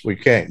to us. We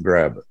can't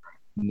grab it.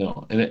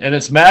 No, and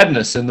it's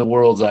madness in the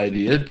world's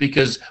idea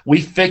because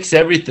we fix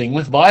everything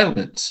with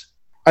violence.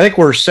 I think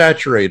we're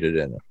saturated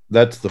in it.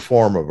 That's the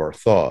form of our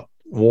thought.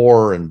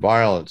 War and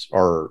violence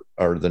are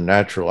the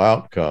natural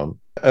outcome.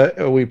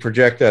 We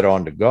project that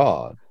onto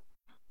God.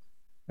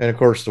 And of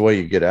course, the way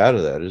you get out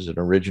of that is an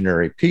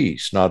originary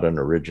peace, not an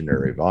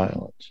originary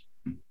violence.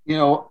 You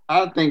know,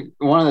 I think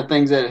one of the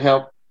things that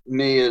helped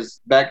me is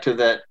back to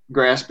that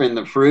grasping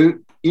the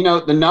fruit. You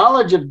know, the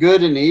knowledge of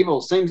good and evil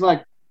seems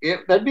like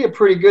that'd be a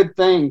pretty good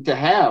thing to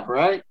have,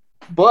 right?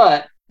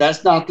 But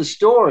that's not the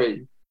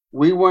story.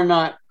 We were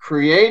not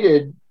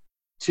created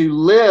to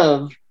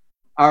live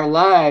our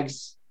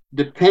lives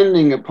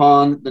depending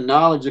upon the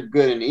knowledge of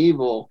good and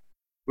evil.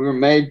 We were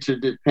made to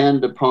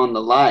depend upon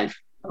the life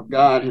of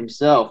God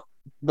himself.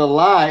 The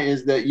lie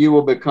is that you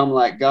will become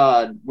like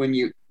God when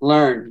you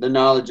learn the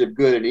knowledge of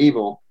good and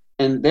evil.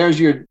 And there's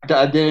your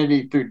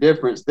identity through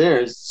difference.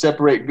 There's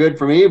separate good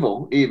from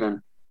evil,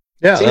 even.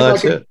 Yeah,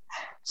 that's it.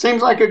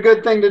 Seems like a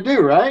good thing to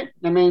do, right?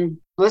 I mean,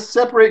 let's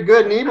separate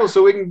good and evil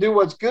so we can do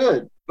what's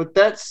good. But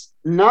that's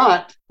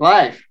not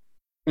life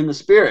in the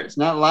Spirit. It's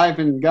not life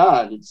in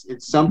God.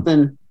 It's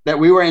something that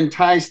we were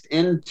enticed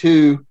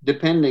into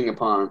depending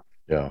upon.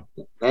 Yeah.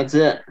 That's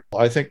it.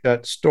 I think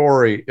that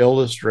story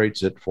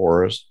illustrates it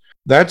for us.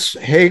 That's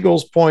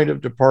Hegel's point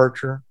of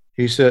departure.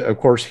 He said, of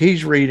course,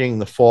 he's reading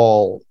the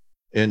fall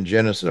in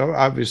Genesis.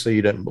 Obviously,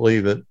 he didn't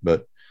believe it,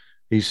 but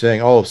he's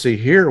saying, oh, see,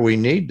 here we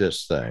need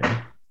this thing,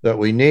 that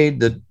we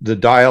need the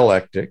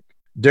dialectic.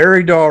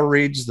 Derrida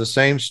reads the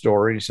same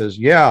story. He says,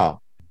 yeah,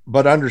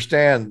 but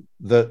understand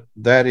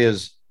that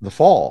is the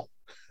fall.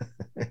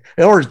 In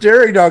other words,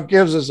 Derrida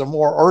gives us a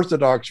more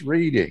orthodox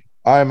reading,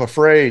 I'm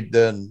afraid,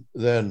 than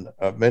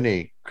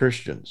many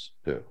Christians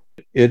do.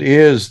 It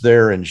is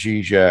there in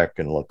Zizek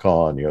and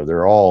Lacan. You know,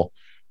 they're all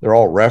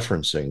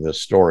referencing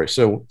this story.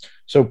 So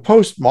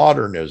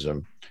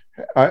postmodernism,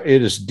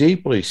 it is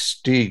deeply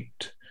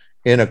steeped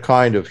in a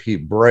kind of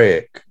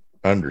Hebraic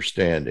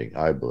understanding,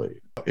 I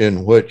believe,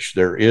 in which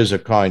there is a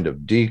kind of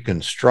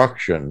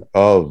deconstruction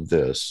of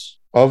this,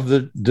 of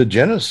the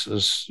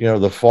Genesis, you know,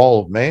 the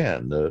fall of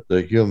man,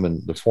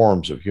 the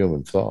forms of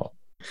human thought.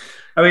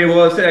 I mean,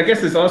 well, I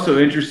guess it's also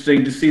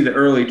interesting to see the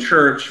early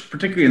church,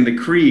 particularly in the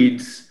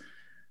creeds.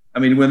 I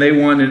mean, when they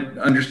want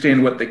to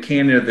understand what the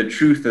canon of the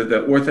truth of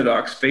the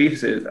Orthodox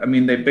faith is, I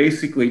mean, they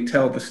basically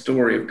tell the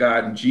story of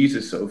God and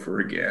Jesus over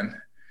again.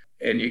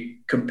 And you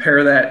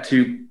compare that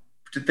to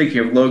thinking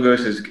of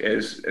logos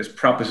as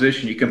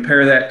proposition, you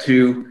compare that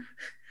to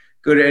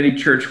go to any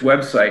church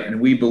website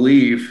and we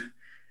believe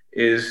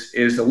is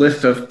a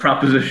list of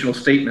propositional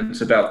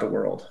statements about the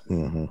world.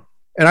 Mm-hmm.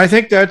 And I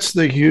think that's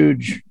the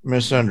huge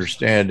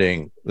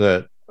misunderstanding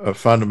that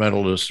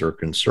fundamentalists or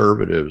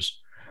conservatives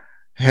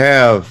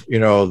have, you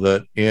know,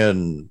 that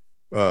in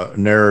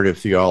narrative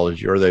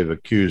theology, or they've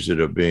accused it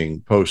of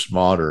being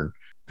postmodern.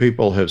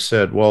 People have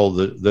said, well,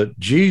 that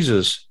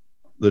Jesus,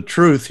 the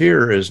truth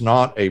here is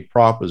not a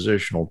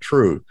propositional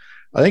truth.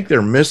 I think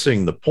they're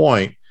missing the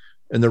point.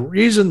 And the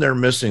reason they're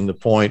missing the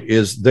point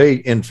is they,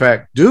 in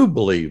fact, do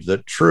believe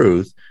that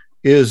truth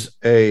is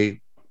a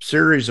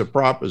series of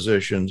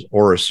propositions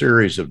or a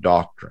series of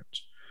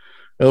doctrines.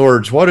 In other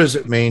words, what does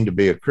it mean to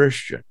be a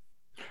Christian?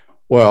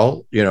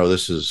 Well, you know,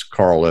 this is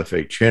Carl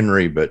F.H.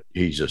 Henry, but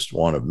he's just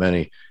one of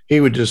many. He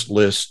would just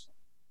list,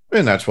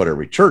 and that's what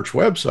every church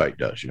website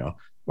does, you know.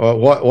 Well,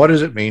 what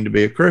does it mean to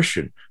be a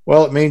Christian?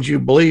 Well, it means you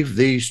believe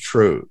these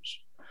truths.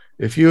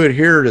 If you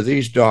adhere to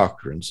these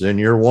doctrines, then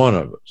you're one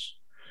of us.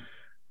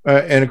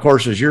 And of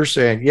course, as you're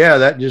saying, yeah,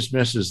 that just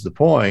misses the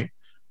point.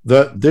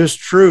 This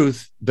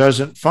truth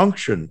doesn't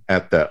function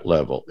at that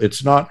level.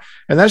 It's not,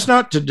 and that's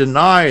not to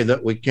deny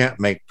that we can't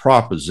make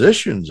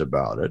propositions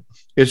about it.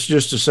 It's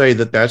just to say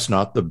that that's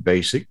not the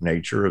basic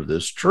nature of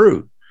this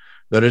truth,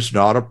 that it's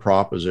not a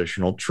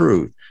propositional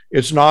truth.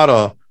 It's not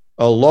a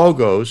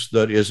logos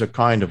that is a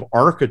kind of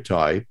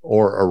archetype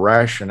or a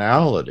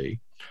rationality,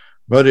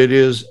 but it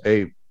is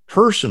a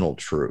personal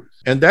truth.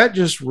 And that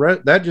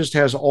just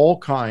has all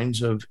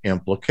kinds of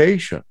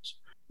implications.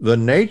 The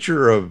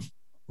nature of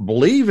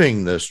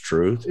believing this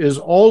truth is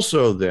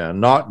also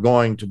then not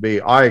going to be,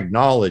 I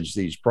acknowledge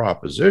these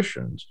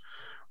propositions,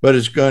 but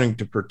it's going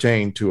to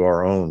pertain to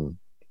our own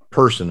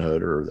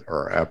personhood or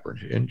our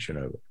apprehension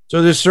of it.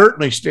 So this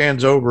certainly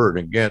stands over and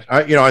against,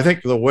 I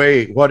think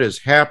what has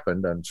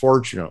happened,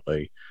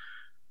 unfortunately,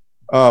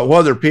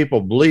 whether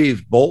people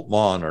believe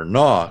Bultmann or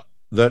not,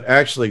 that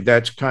actually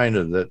that's kind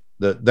of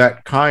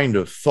that kind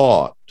of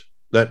thought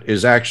that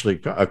is actually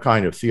a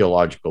kind of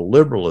theological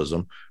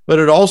liberalism, but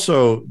it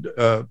also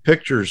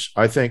pictures,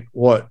 I think,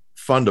 what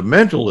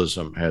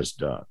fundamentalism has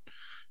done,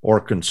 or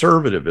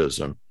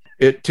conservatism.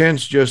 It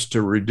tends just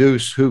to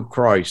reduce who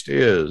Christ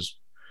is,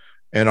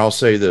 and I'll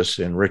say this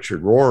in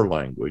Richard Rohr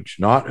language,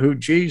 not who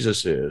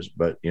Jesus is,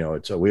 but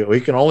we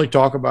can only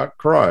talk about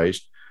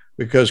Christ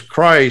because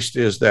Christ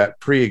is that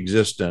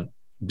pre-existent,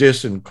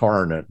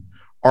 disincarnate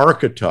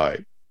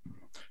archetype.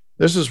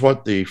 This is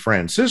what the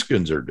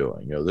Franciscans are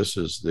doing. This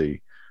is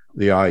the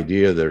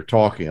idea they're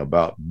talking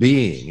about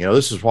being.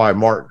 This is why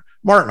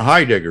Martin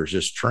Heidegger is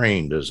just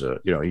trained as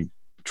he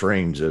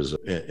trains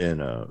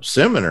in a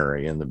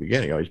seminary in the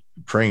beginning. He's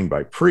trained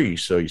by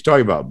priests, so he's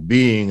talking about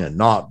being and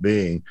not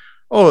being.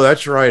 Oh,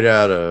 that's right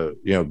out of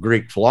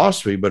Greek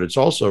philosophy, but it's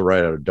also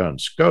right out of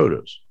Duns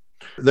Scotus.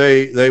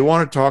 They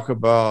want to talk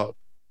about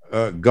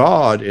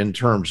God in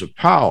terms of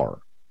power,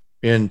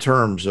 in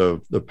terms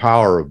of the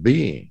power of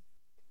being.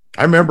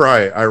 I remember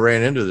I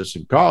ran into this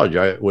in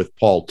college with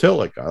Paul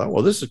Tillich. I thought,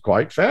 well, this is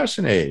quite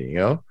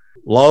fascinating,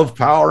 love,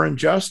 power, and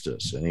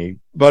justice.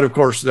 But of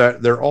course,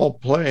 that they're all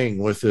playing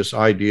with this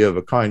idea of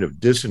a kind of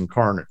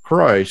disincarnate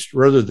Christ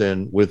rather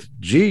than with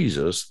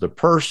Jesus, the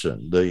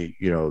person, the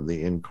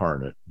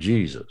incarnate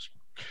Jesus.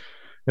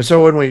 And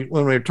so when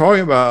we're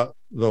talking about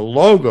the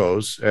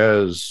logos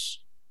as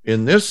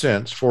in this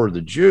sense for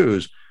the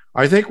Jews,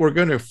 I think we're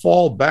going to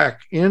fall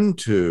back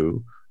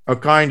into a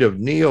kind of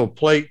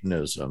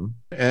Neoplatonism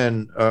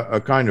and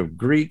a kind of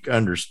Greek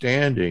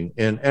understanding.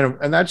 And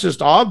that's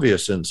just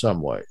obvious in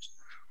some ways,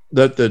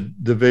 that the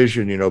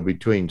division,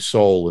 between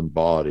soul and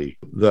body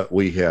that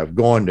we have,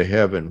 going to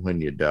heaven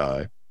when you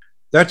die,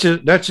 that's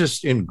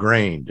just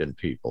ingrained in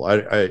people.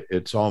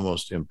 It's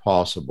almost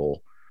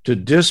impossible to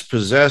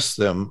dispossess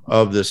them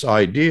of this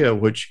idea,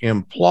 which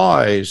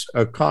implies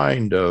a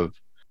kind of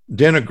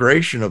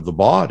denigration of the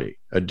body,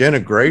 a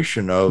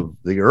denigration of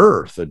the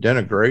earth, a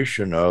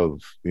denigration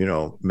of,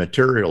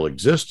 material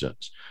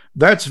existence.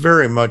 That's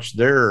very much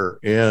there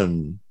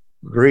in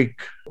Greek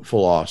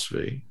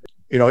philosophy.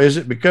 Is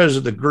it because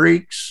of the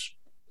Greeks?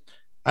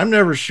 I'm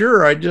never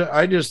sure. I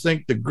just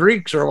think the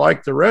Greeks are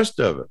like the rest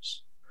of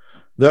us,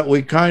 that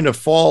we kind of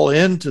fall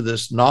into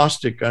this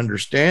Gnostic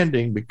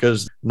understanding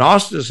because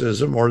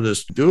Gnosticism, or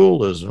this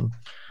dualism,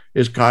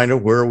 is kind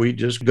of where we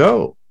just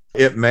go.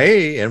 It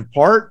may in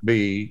part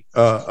be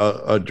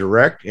a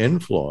direct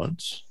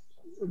influence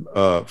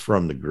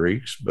from the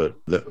Greeks, but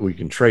that we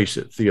can trace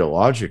it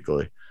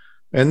theologically.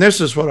 And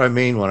this is what I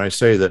mean when I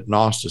say that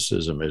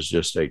Gnosticism is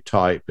just a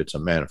type, it's a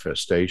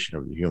manifestation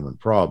of the human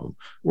problem.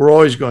 We're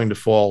always going to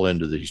fall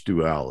into these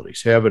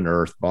dualities: heaven,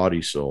 earth,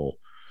 body, soul,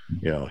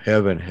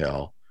 heaven,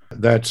 hell.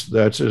 That's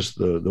just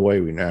the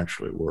way we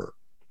naturally work.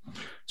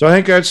 So I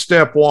think that's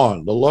step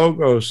one, the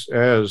Logos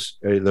as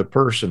the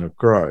person of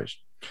Christ.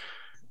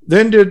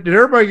 Then did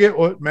everybody get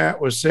what Matt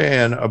was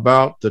saying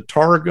about the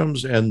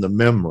Targums and the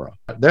Memra?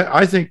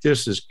 I think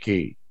this is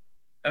key.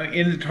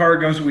 In the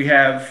Targums, we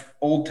have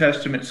Old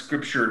Testament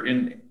scripture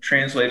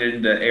translated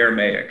into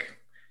Aramaic.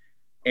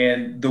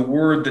 And the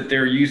word that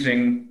they're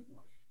using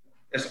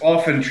is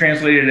often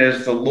translated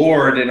as the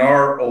Lord in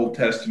our Old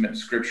Testament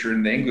scripture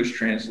in the English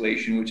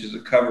translation, which is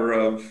a cover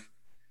of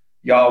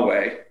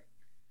Yahweh.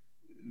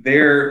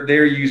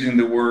 They're using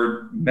the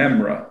word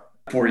Memra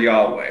for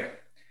Yahweh.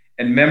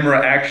 And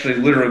Memra actually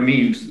literally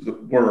means the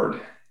word.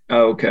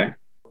 Oh, okay.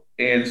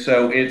 And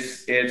so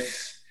it's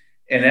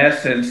in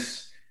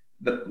essence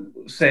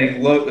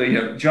saying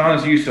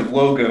John's use of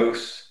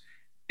logos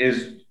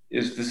is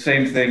the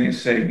same thing as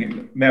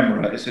saying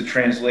Memra. It's a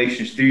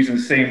translation. They're using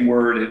the same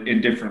word in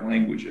different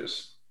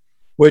languages,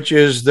 which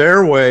is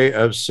their way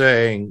of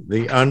saying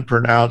the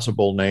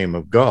unpronounceable name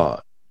of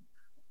God.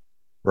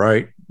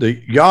 Right?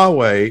 The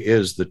Yahweh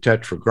is the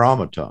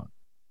Tetragrammaton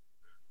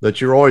that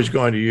you're always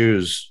going to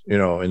use,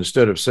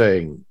 instead of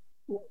saying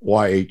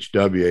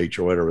YHWH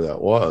or whatever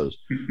that was,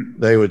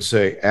 they would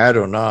say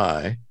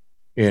Adonai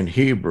in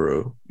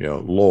Hebrew,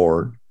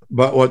 Lord.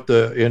 But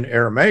in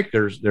Aramaic,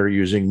 they're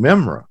using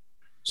Memra.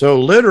 So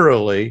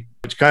literally,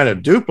 it's kind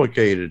of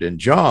duplicated in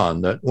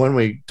John, that when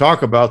we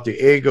talk about the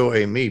ego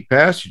eimi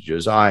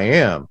passages, I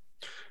am,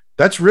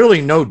 that's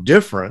really no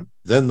different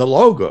than the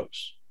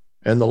Logos.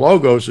 And the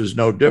Logos is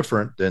no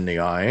different than the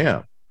I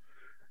am.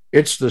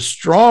 It's the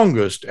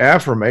strongest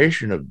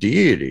affirmation of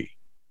deity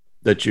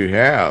that you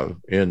have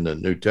in the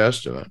New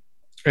Testament.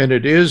 And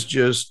it is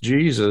just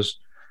Jesus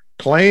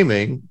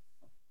claiming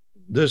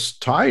this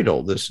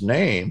title, this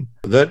name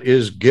that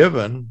is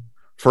given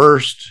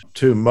first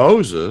to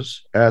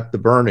Moses at the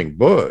burning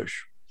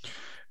bush.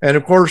 And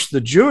of course,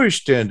 the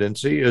Jewish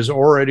tendency is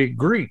already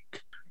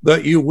Greek,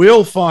 that you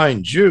will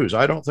find Jews.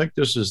 I don't think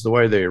this is the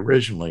way they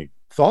originally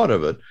thought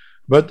of it,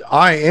 but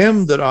I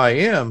am that I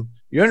am.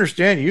 You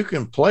understand, you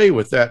can play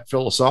with that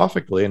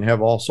philosophically and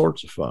have all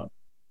sorts of fun.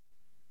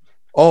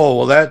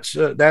 Oh, well, that's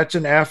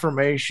an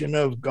affirmation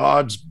of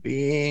God's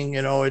being,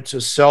 it's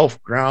a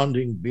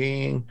self-grounding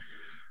being.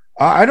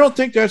 I don't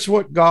think that's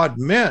what God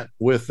meant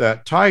with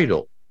that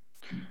title.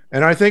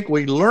 And I think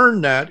we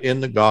learn that in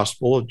the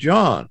Gospel of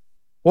John.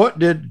 What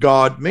did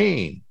God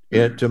mean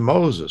to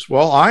Moses?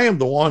 Well, I am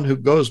the one who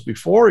goes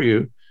before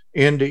you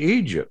into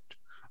Egypt.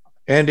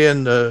 And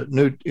in the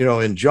new,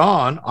 in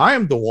John, I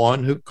am the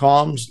one who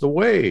calms the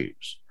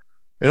waves.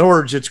 In other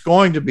words, it's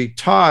going to be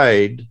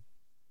tied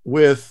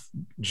with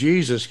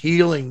Jesus'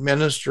 healing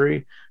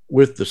ministry,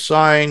 with the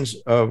signs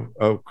of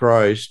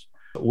Christ,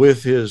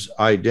 with his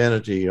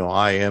identity,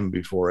 I am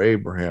before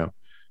Abraham.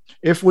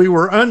 If we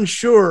were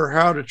unsure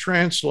how to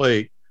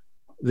translate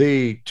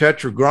the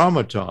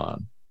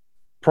Tetragrammaton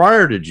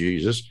prior to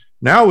Jesus,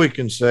 now we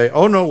can say,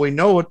 oh no, we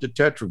know what the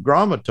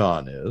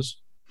Tetragrammaton is.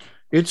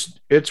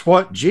 It's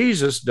what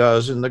Jesus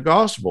does in the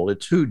gospel.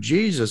 It's who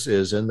Jesus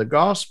is in the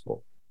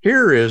gospel.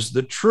 Here is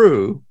the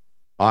true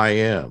I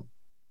am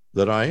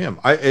that I am.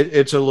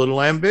 It's a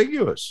little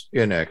ambiguous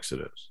in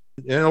Exodus.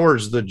 In other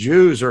words, the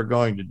Jews are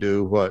going to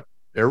do what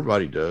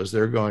everybody does.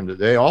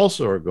 They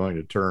also are going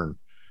to turn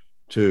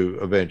to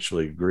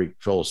eventually Greek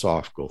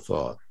philosophical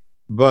thought.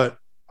 But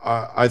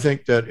I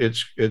think that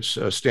it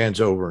stands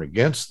over and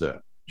against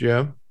that.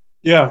 Jim?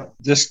 Yeah,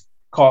 this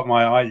caught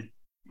my eye.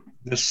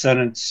 This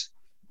sentence,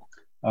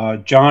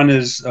 John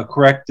is a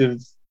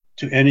corrective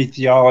to any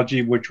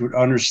theology which would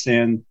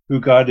understand who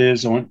God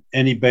is on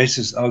any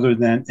basis other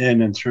than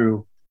in and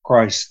through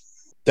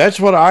Christ. That's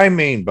what I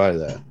mean by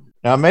that.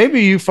 Now,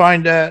 maybe you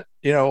find that,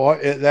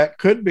 that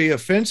could be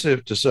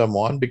offensive to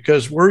someone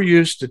because we're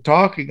used to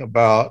talking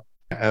about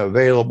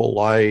available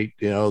light,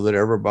 that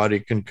everybody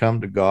can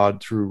come to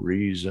God through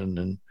reason.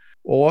 And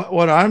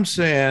what I'm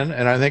saying,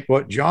 and I think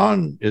what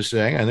John is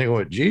saying, I think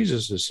what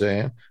Jesus is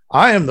saying,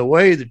 I am the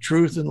way, the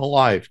truth, and the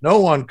life. No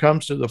one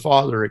comes to the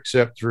Father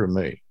except through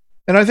me.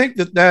 And I think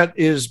that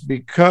is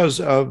because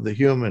of the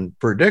human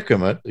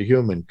predicament, the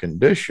human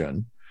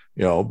condition,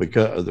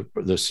 because of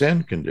the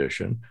sin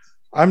condition.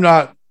 I'm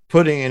not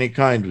putting any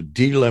kind of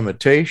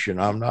delimitation.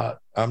 I'm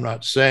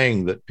not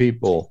saying that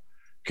people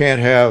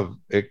can't have,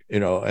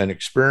 an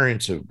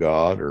experience of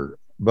God,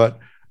 but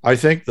I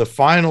think the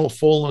final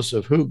fullness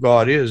of who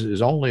God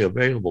is only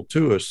available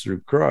to us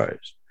through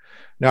Christ.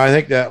 Now, I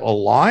think that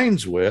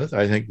aligns with,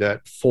 I think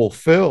that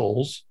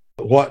fulfills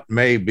what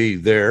may be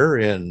there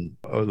in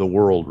the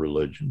world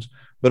religions,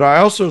 but I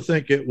also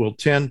think it will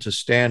tend to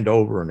stand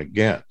over and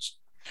against.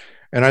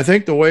 And I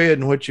think the way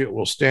in which it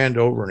will stand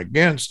over and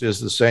against is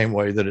the same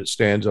way that it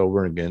stands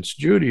over and against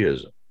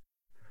Judaism.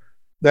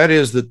 That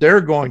is, that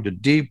they're going to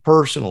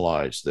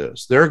depersonalize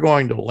this. They're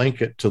going to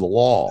link it to the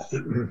law.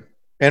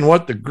 And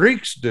what the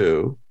Greeks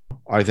do,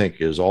 I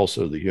think, is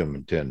also the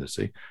human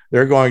tendency.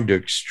 They're going to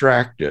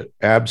extract it,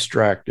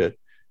 abstract it,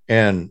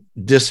 and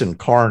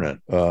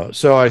disincarnate.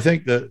 So I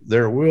think that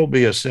there will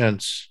be a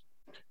sense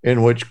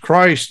in which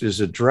Christ is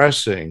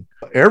addressing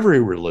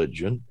every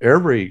religion,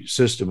 every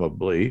system of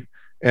belief,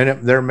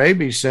 and there may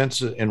be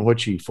sense in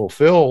which he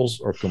fulfills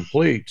or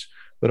completes,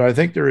 but I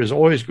think there is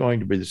always going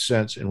to be the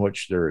sense in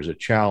which there is a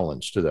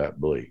challenge to that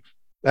belief.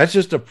 That's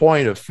just a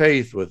point of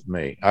faith with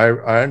me. I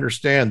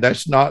understand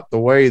that's not the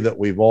way that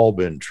we've all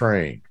been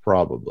trained,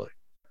 probably.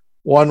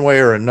 One way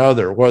or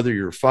another, whether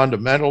you're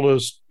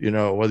fundamentalist,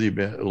 whether you've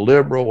been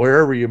liberal,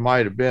 wherever you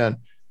might have been,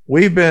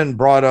 we've been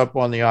brought up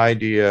on the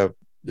idea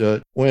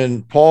that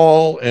when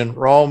Paul in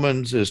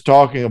Romans is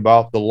talking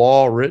about the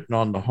law written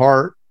on the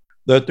heart,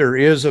 that there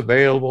is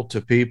available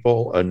to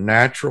people a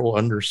natural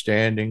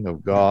understanding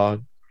of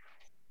God.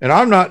 And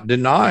I'm not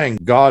denying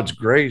God's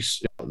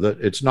grace,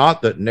 that it's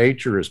not that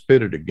nature is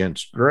pitted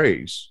against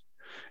grace.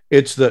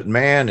 It's that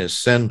man is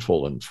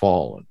sinful and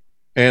fallen,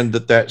 and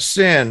that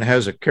sin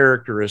has a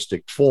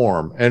characteristic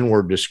form, and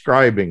we're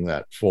describing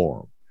that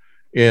form.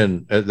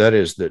 That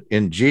is, that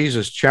in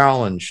Jesus'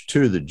 challenge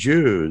to the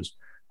Jews,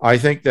 I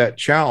think that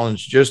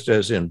challenge, just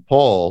as in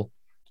Paul,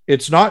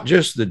 it's not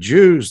just the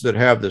Jews that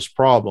have this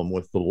problem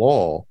with the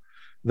law.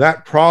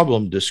 That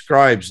problem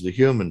describes the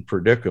human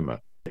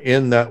predicament,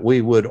 in that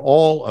we would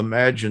all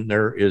imagine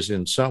there is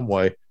in some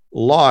way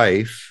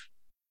life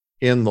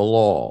in the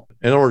law.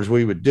 In other words,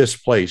 we would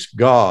displace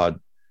God,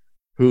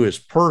 who is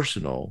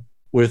personal,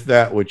 with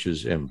that which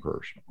is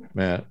impersonal.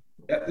 Matt?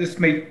 This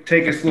may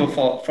take us a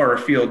little far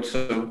afield,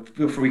 so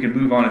feel free, we can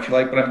move on if you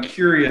like, but I'm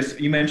curious,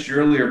 you mentioned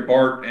earlier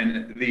Barth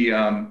and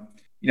the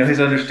his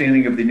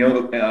understanding of the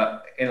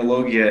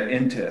analogia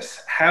entis.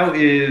 How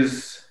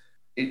is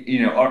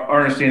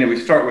our understanding, we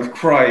start with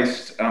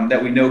Christ,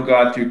 that we know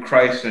God through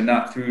Christ and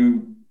not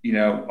through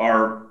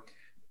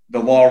the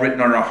law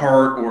written on our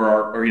heart,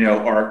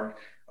 or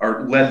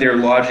are led there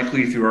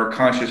logically through our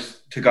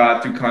conscious to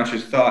God through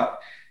conscious thought.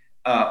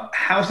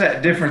 How's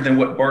that different than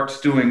what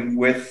Barth's doing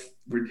with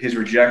his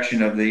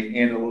rejection of the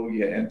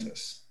analogia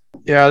entis?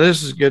 Yeah,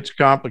 this gets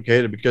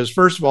complicated because,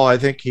 first of all, I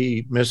think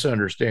he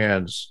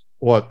misunderstands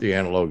what the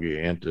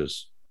analogia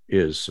entis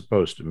is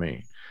supposed to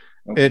mean.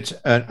 Okay. It's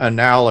an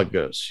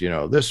analogous,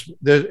 this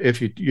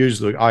if you use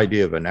the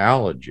idea of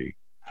analogy,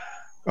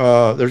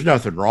 there's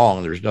nothing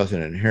wrong. There's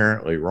nothing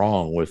inherently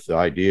wrong with the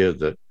idea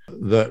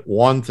that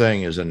one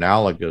thing is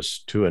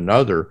analogous to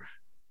another,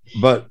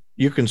 but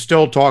you can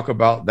still talk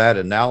about that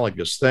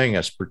analogous thing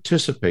as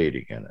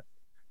participating in it,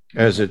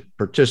 as it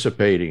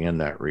participating in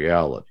that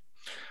reality.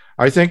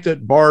 I think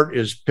that Barth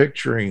is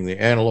picturing the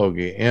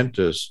analogia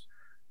entis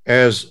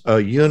as a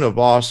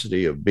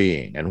univocity of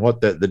being. And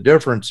what the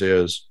difference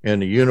is in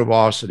the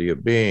univocity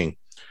of being,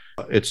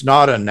 it's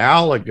not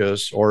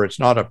analogous, or it's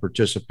not a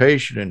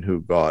participation in who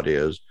God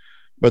is,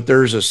 but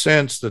there's a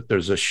sense that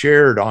there's a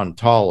shared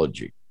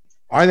ontology.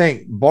 I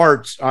think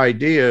Barth's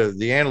idea,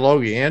 the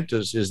analogia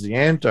entis, is the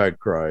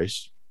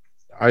Antichrist.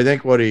 I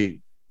think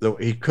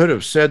he could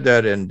have said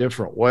that in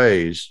different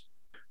ways.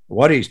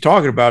 What he's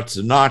talking about is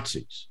the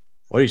Nazis.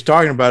 What he's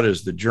talking about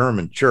is the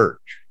German church.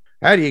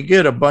 How do you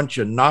get a bunch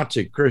of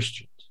Nazi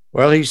Christians?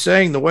 Well, he's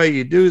saying the way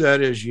you do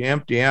that is you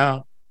empty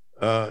out,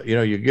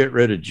 you get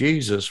rid of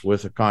Jesus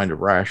with a kind of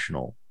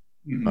rational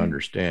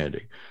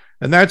understanding.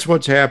 And that's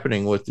what's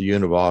happening with the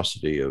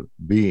univocity of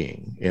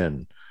being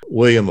in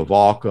William of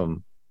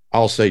Ockham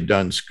I'll say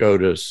Duns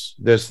Scotus.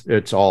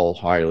 It's all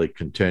highly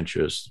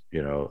contentious,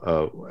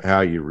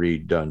 how you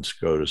read Duns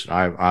Scotus.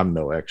 I'm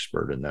no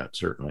expert in that,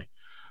 certainly.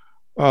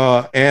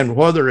 And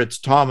whether it's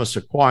Thomas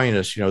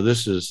Aquinas,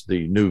 this is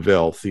the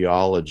Nouvelle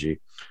Theology.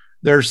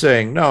 They're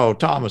saying, no,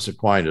 Thomas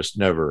Aquinas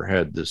never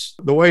had this.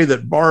 The way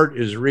that Barth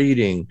is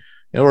reading,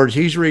 in other words,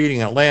 he's reading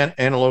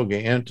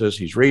Analogia Entis,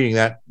 he's reading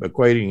that,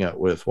 equating it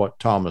with what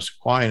Thomas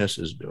Aquinas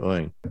is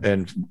doing,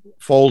 and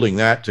folding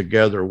that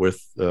together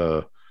with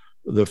the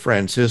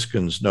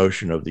Franciscans'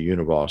 notion of the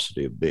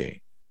univocity of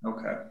being.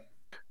 Okay.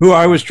 Who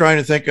I was trying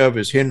to think of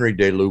is Henry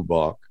de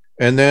Lubac.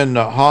 And then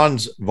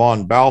Hans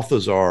von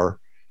Balthasar,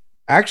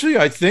 actually,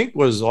 I think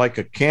was like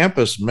a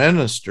campus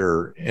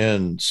minister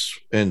in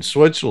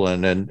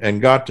Switzerland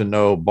and got to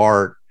know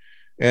Barth.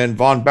 And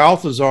von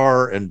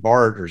Balthasar and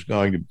Barth are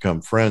going to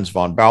become friends.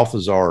 Von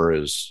Balthasar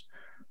is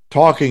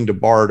talking to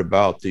Barth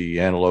about the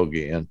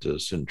Analogia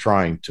Entis and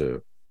trying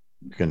to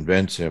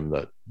convince him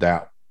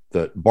that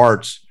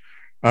Barth's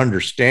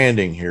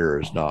understanding here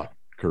is not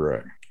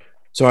correct.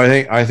 So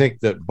I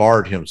think that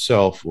Barth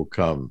himself will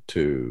come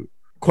to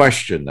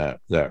question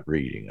that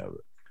reading of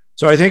it.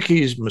 So I think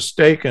he's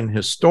mistaken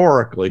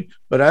historically,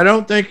 but I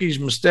don't think he's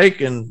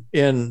mistaken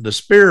in the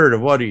spirit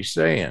of what he's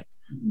saying.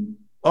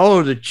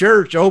 Oh, the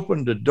church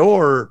opened the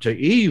door to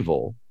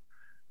evil,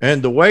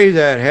 and the way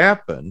that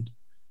happened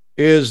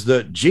is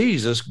that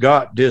Jesus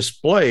got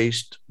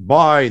displaced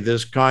by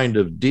this kind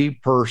of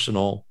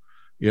depersonal,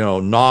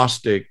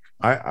 Gnostic.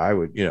 I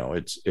would,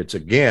 it's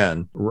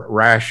again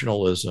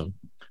rationalism.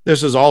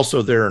 This is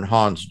also there in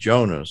Hans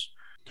Jonas,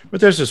 but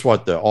this is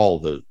what all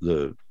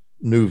the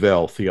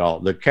Nouvelle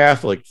Theology, the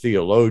Catholic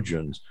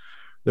theologians,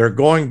 they're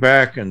going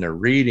back and they're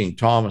reading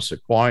Thomas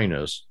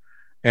Aquinas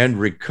and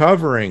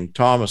recovering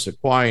Thomas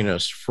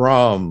Aquinas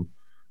from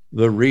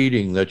the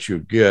reading that you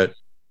get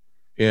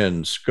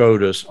in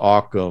Scotus,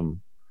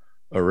 Occam,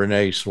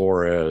 René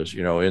Suarez,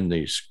 in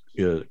these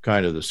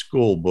kind of the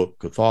school book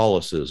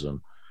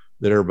Catholicism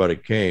that everybody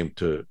came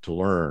to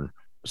learn,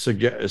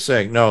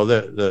 saying, no,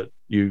 that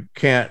you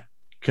can't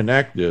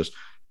connect this.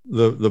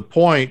 The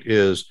point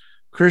is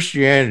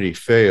Christianity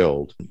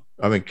failed.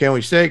 I mean, can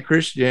we say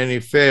Christianity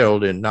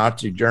failed in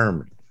Nazi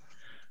Germany?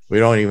 We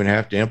don't even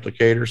have to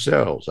implicate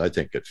ourselves. I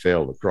think it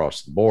failed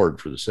across the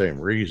board for the same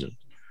reason.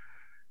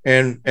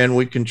 And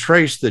we can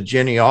trace the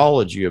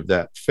genealogy of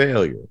that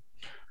failure.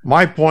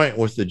 My point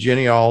with the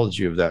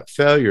genealogy of that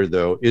failure,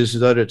 though, is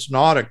that it's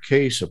not a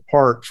case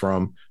apart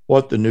from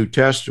what the New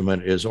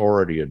Testament is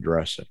already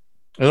addressing.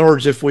 In other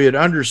words, if we had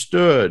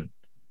understood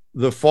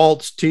the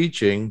false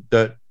teaching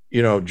that,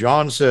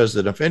 John says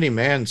that if any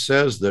man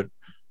says that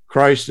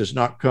Christ is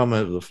not come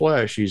of the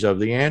flesh, he's of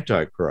the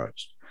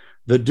Antichrist.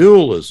 The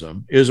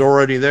dualism is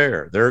already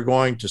there. They're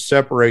going to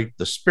separate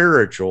the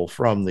spiritual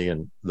from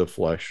the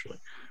fleshly.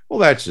 Well,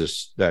 that's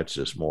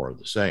just more of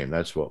the same.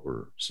 That's what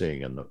we're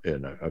seeing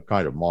in a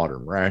kind of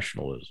modern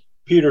rationalism.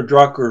 Peter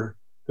Drucker,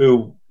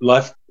 who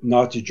left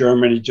Nazi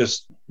Germany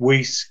just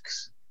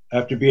weeks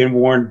after being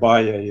warned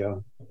by a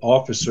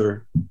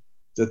officer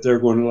that they're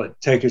going to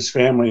take his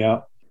family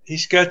out, he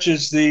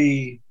sketches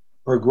the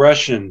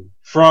progression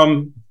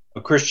from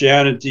a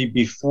Christianity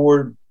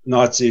before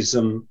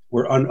Nazism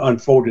were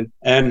unfolded,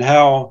 and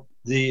how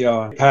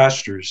the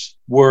pastors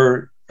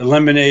were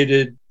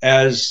eliminated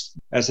as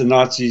the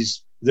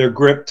Nazis, their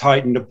grip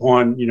tightened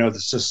upon the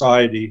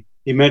society.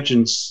 He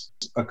mentions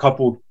a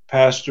couple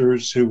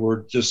pastors who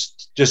were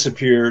just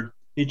disappeared.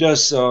 He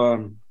just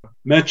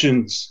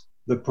mentions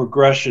the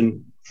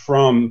progression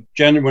from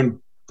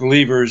genuine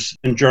believers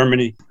in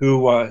Germany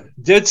who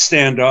did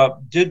stand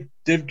up, did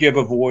give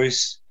a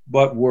voice,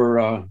 but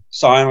were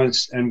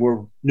silenced and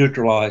were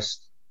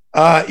neutralized.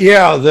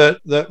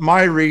 That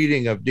my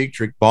reading of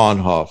Dietrich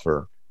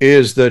Bonhoeffer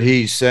is that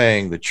he's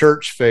saying the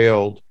church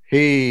failed.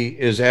 He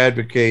is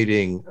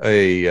advocating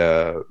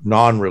a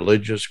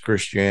non-religious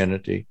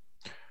Christianity.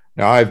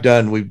 Now,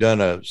 we've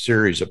done a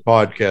series of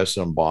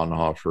podcasts on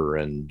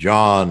Bonhoeffer, and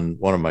John,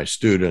 one of my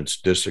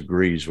students,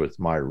 disagrees with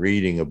my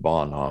reading of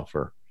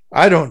Bonhoeffer.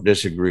 I don't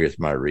disagree with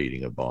my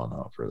reading of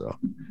Bonhoeffer, though.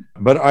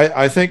 But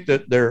I think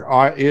that there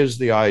is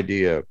the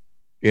idea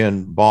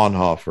in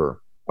Bonhoeffer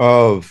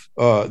of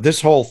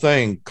this whole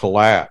thing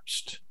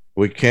collapsed.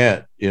 We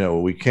can't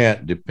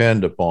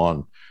depend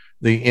upon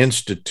the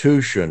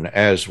institution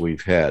as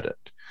we've had it.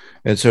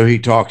 And so he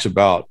talks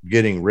about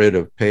getting rid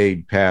of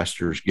paid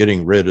pastors,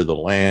 getting rid of the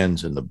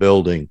lands and the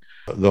building.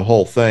 The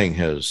whole thing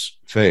has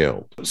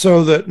failed.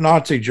 So that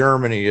Nazi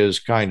Germany is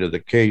kind of the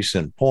case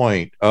in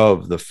point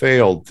of the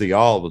failed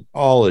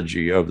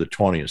theology of the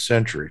 20th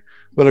century.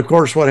 But of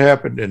course, what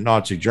happened in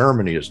Nazi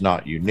Germany is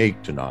not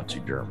unique to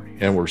Nazi Germany.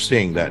 And we're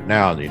seeing that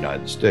now in the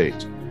United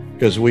States,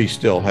 because we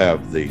still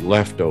have the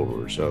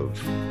leftovers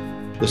of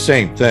the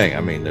same thing.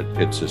 I mean,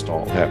 it's just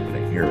all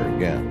happening here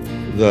again.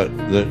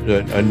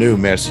 A new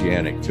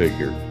messianic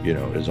figure,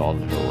 is on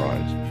the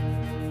horizon.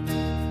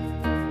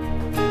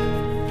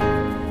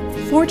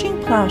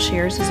 Forging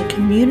Plowshares is a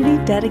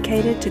community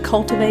dedicated to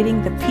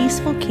cultivating the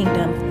peaceful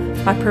kingdom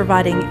by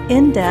providing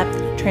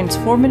in-depth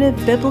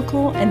transformative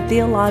biblical and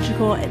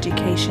theological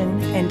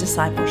education and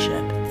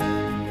discipleship.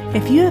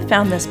 If you have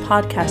found this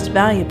podcast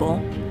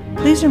valuable,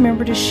 please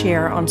remember to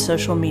share on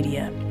social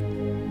media.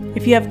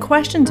 If you have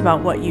questions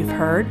about what you've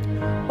heard,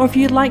 or if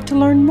you'd like to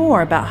learn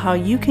more about how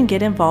you can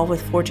get involved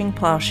with Forging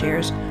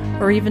Plowshares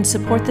or even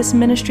support this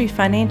ministry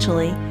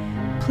financially,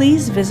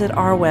 please visit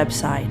our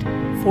website,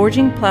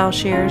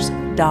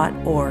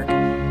 forgingplowshares.org.